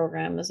Medicine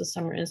program as a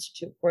summer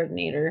institute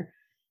coordinator,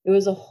 it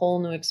was a whole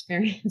new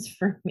experience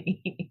for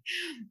me.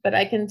 But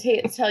I can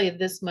tell you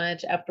this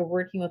much: after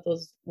working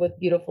with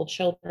beautiful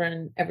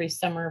children every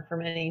summer for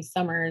many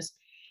summers,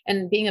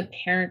 and being a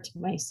parent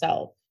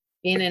myself,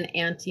 being an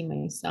auntie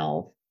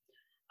myself,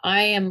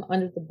 I am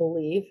under the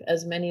belief,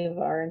 as many of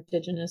our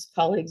Indigenous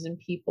colleagues and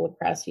people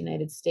across the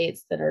United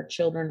States, that our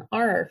children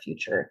are our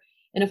future.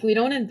 And if we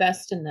don't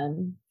invest in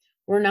them,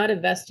 we're not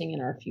investing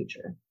in our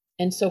future.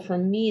 And so for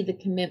me, the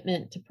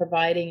commitment to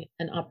providing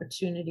an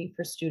opportunity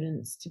for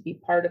students to be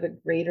part of a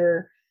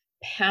greater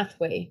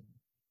pathway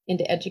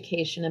into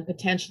education and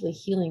potentially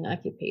healing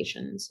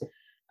occupations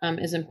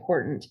is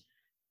important.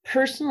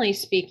 Personally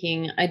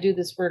speaking, I do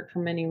this work for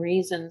many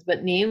reasons,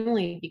 but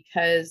namely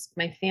because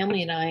my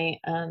family and I,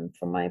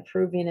 from my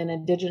Peruvian and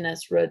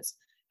Indigenous roots,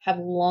 have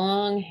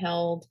long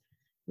held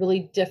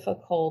really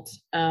difficult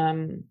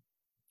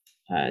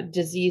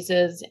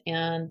diseases,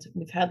 and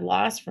we've had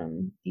loss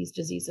from these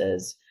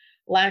diseases,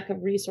 lack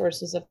of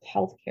resources of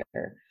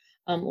healthcare,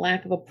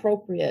 lack of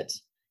appropriate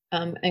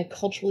and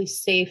culturally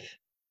safe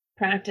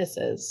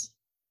practices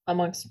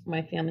amongst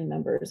my family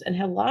members, and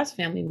have lost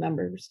family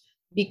members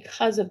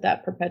because of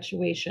that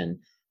perpetuation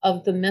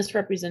of the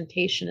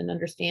misrepresentation and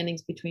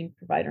understandings between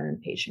provider and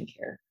patient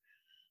care.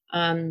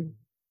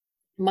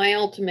 My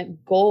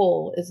ultimate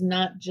goal is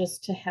not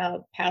just to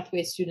have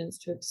pathway students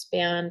to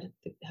expand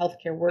the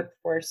healthcare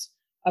workforce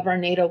of our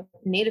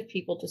native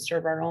people to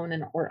serve our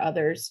own or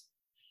others.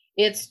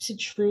 It's to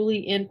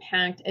truly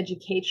impact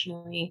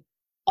educationally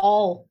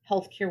all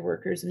healthcare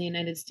workers in the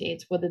United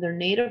States, whether they're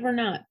native or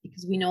not,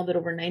 because we know that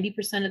over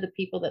 90% of the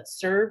people that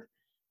serve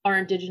our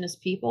Indigenous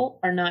people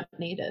are not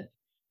native.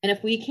 And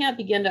if we can't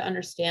begin to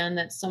understand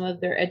that some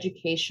of their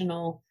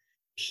educational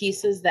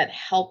pieces that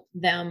help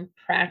them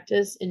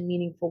practice in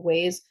meaningful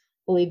ways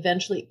will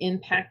eventually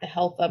impact the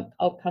health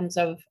outcomes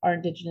of our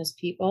Indigenous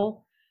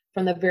people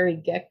from the very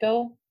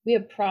get-go, we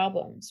have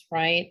problems,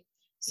 right?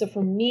 So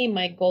for me,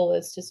 my goal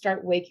is to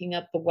start waking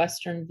up the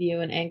Western view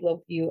and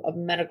Anglo view of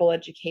medical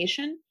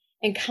education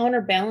and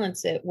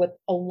counterbalance it with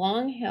a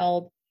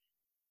long-held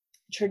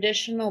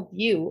traditional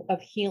view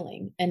of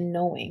healing and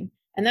knowing.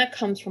 And that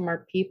comes from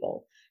our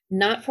people,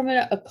 not from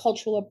a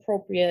cultural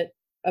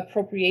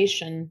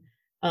appropriation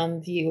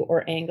view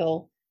or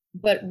angle,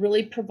 but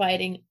really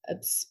providing a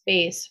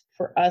space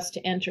for us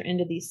to enter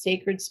into these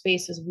sacred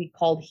spaces we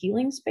called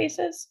healing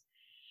spaces,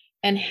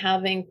 and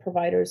having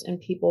providers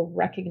and people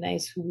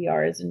recognize who we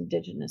are as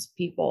Indigenous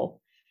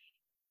people.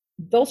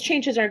 Those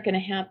changes aren't going to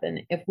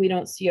happen if we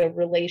don't see a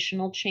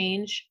relational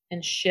change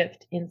and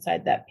shift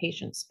inside that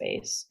patient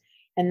space.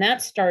 And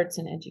that starts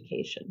in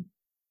education,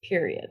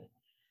 period.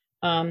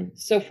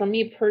 So for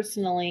me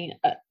personally,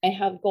 I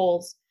have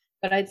goals,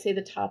 but I'd say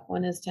the top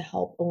one is to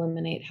help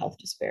eliminate health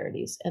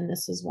disparities. And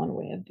this is one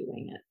way of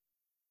doing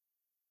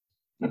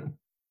it.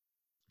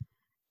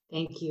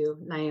 Thank you,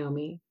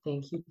 Naomi.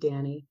 Thank you,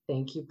 Danny.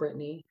 Thank you,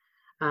 Brittany.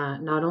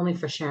 Not only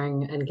for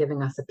sharing and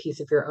giving us a piece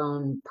of your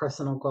own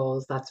personal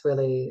goals, that's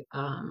really,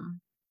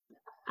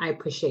 I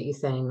appreciate you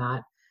saying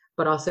that,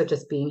 but also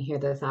just being here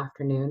this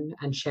afternoon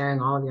and sharing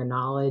all of your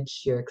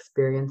knowledge, your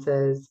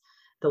experiences.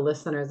 The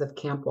listeners of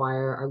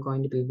Campwire are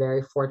going to be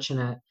very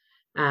fortunate.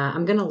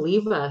 I'm going to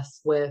leave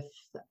us with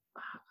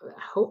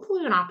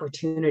hopefully an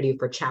opportunity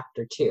for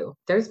chapter 2.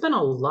 There's been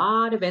a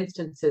lot of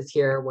instances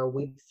here where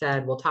we've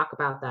said, we'll talk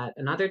about that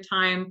another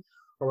time,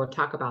 or we'll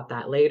talk about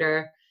that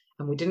later.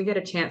 And we didn't get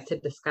a chance to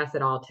discuss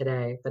it all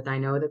today, but I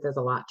know that there's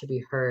a lot to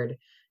be heard.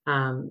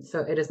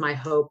 So it is my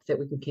hope that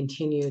we can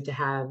continue to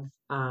have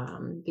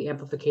the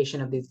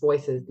amplification of these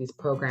voices, these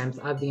programs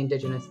of the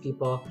Indigenous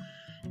people.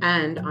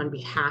 And on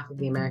behalf of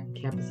the American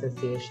Camp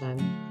Association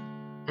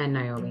and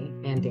Naomi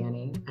and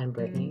Danny and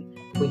Brittany,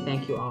 we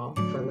thank you all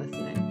for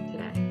listening.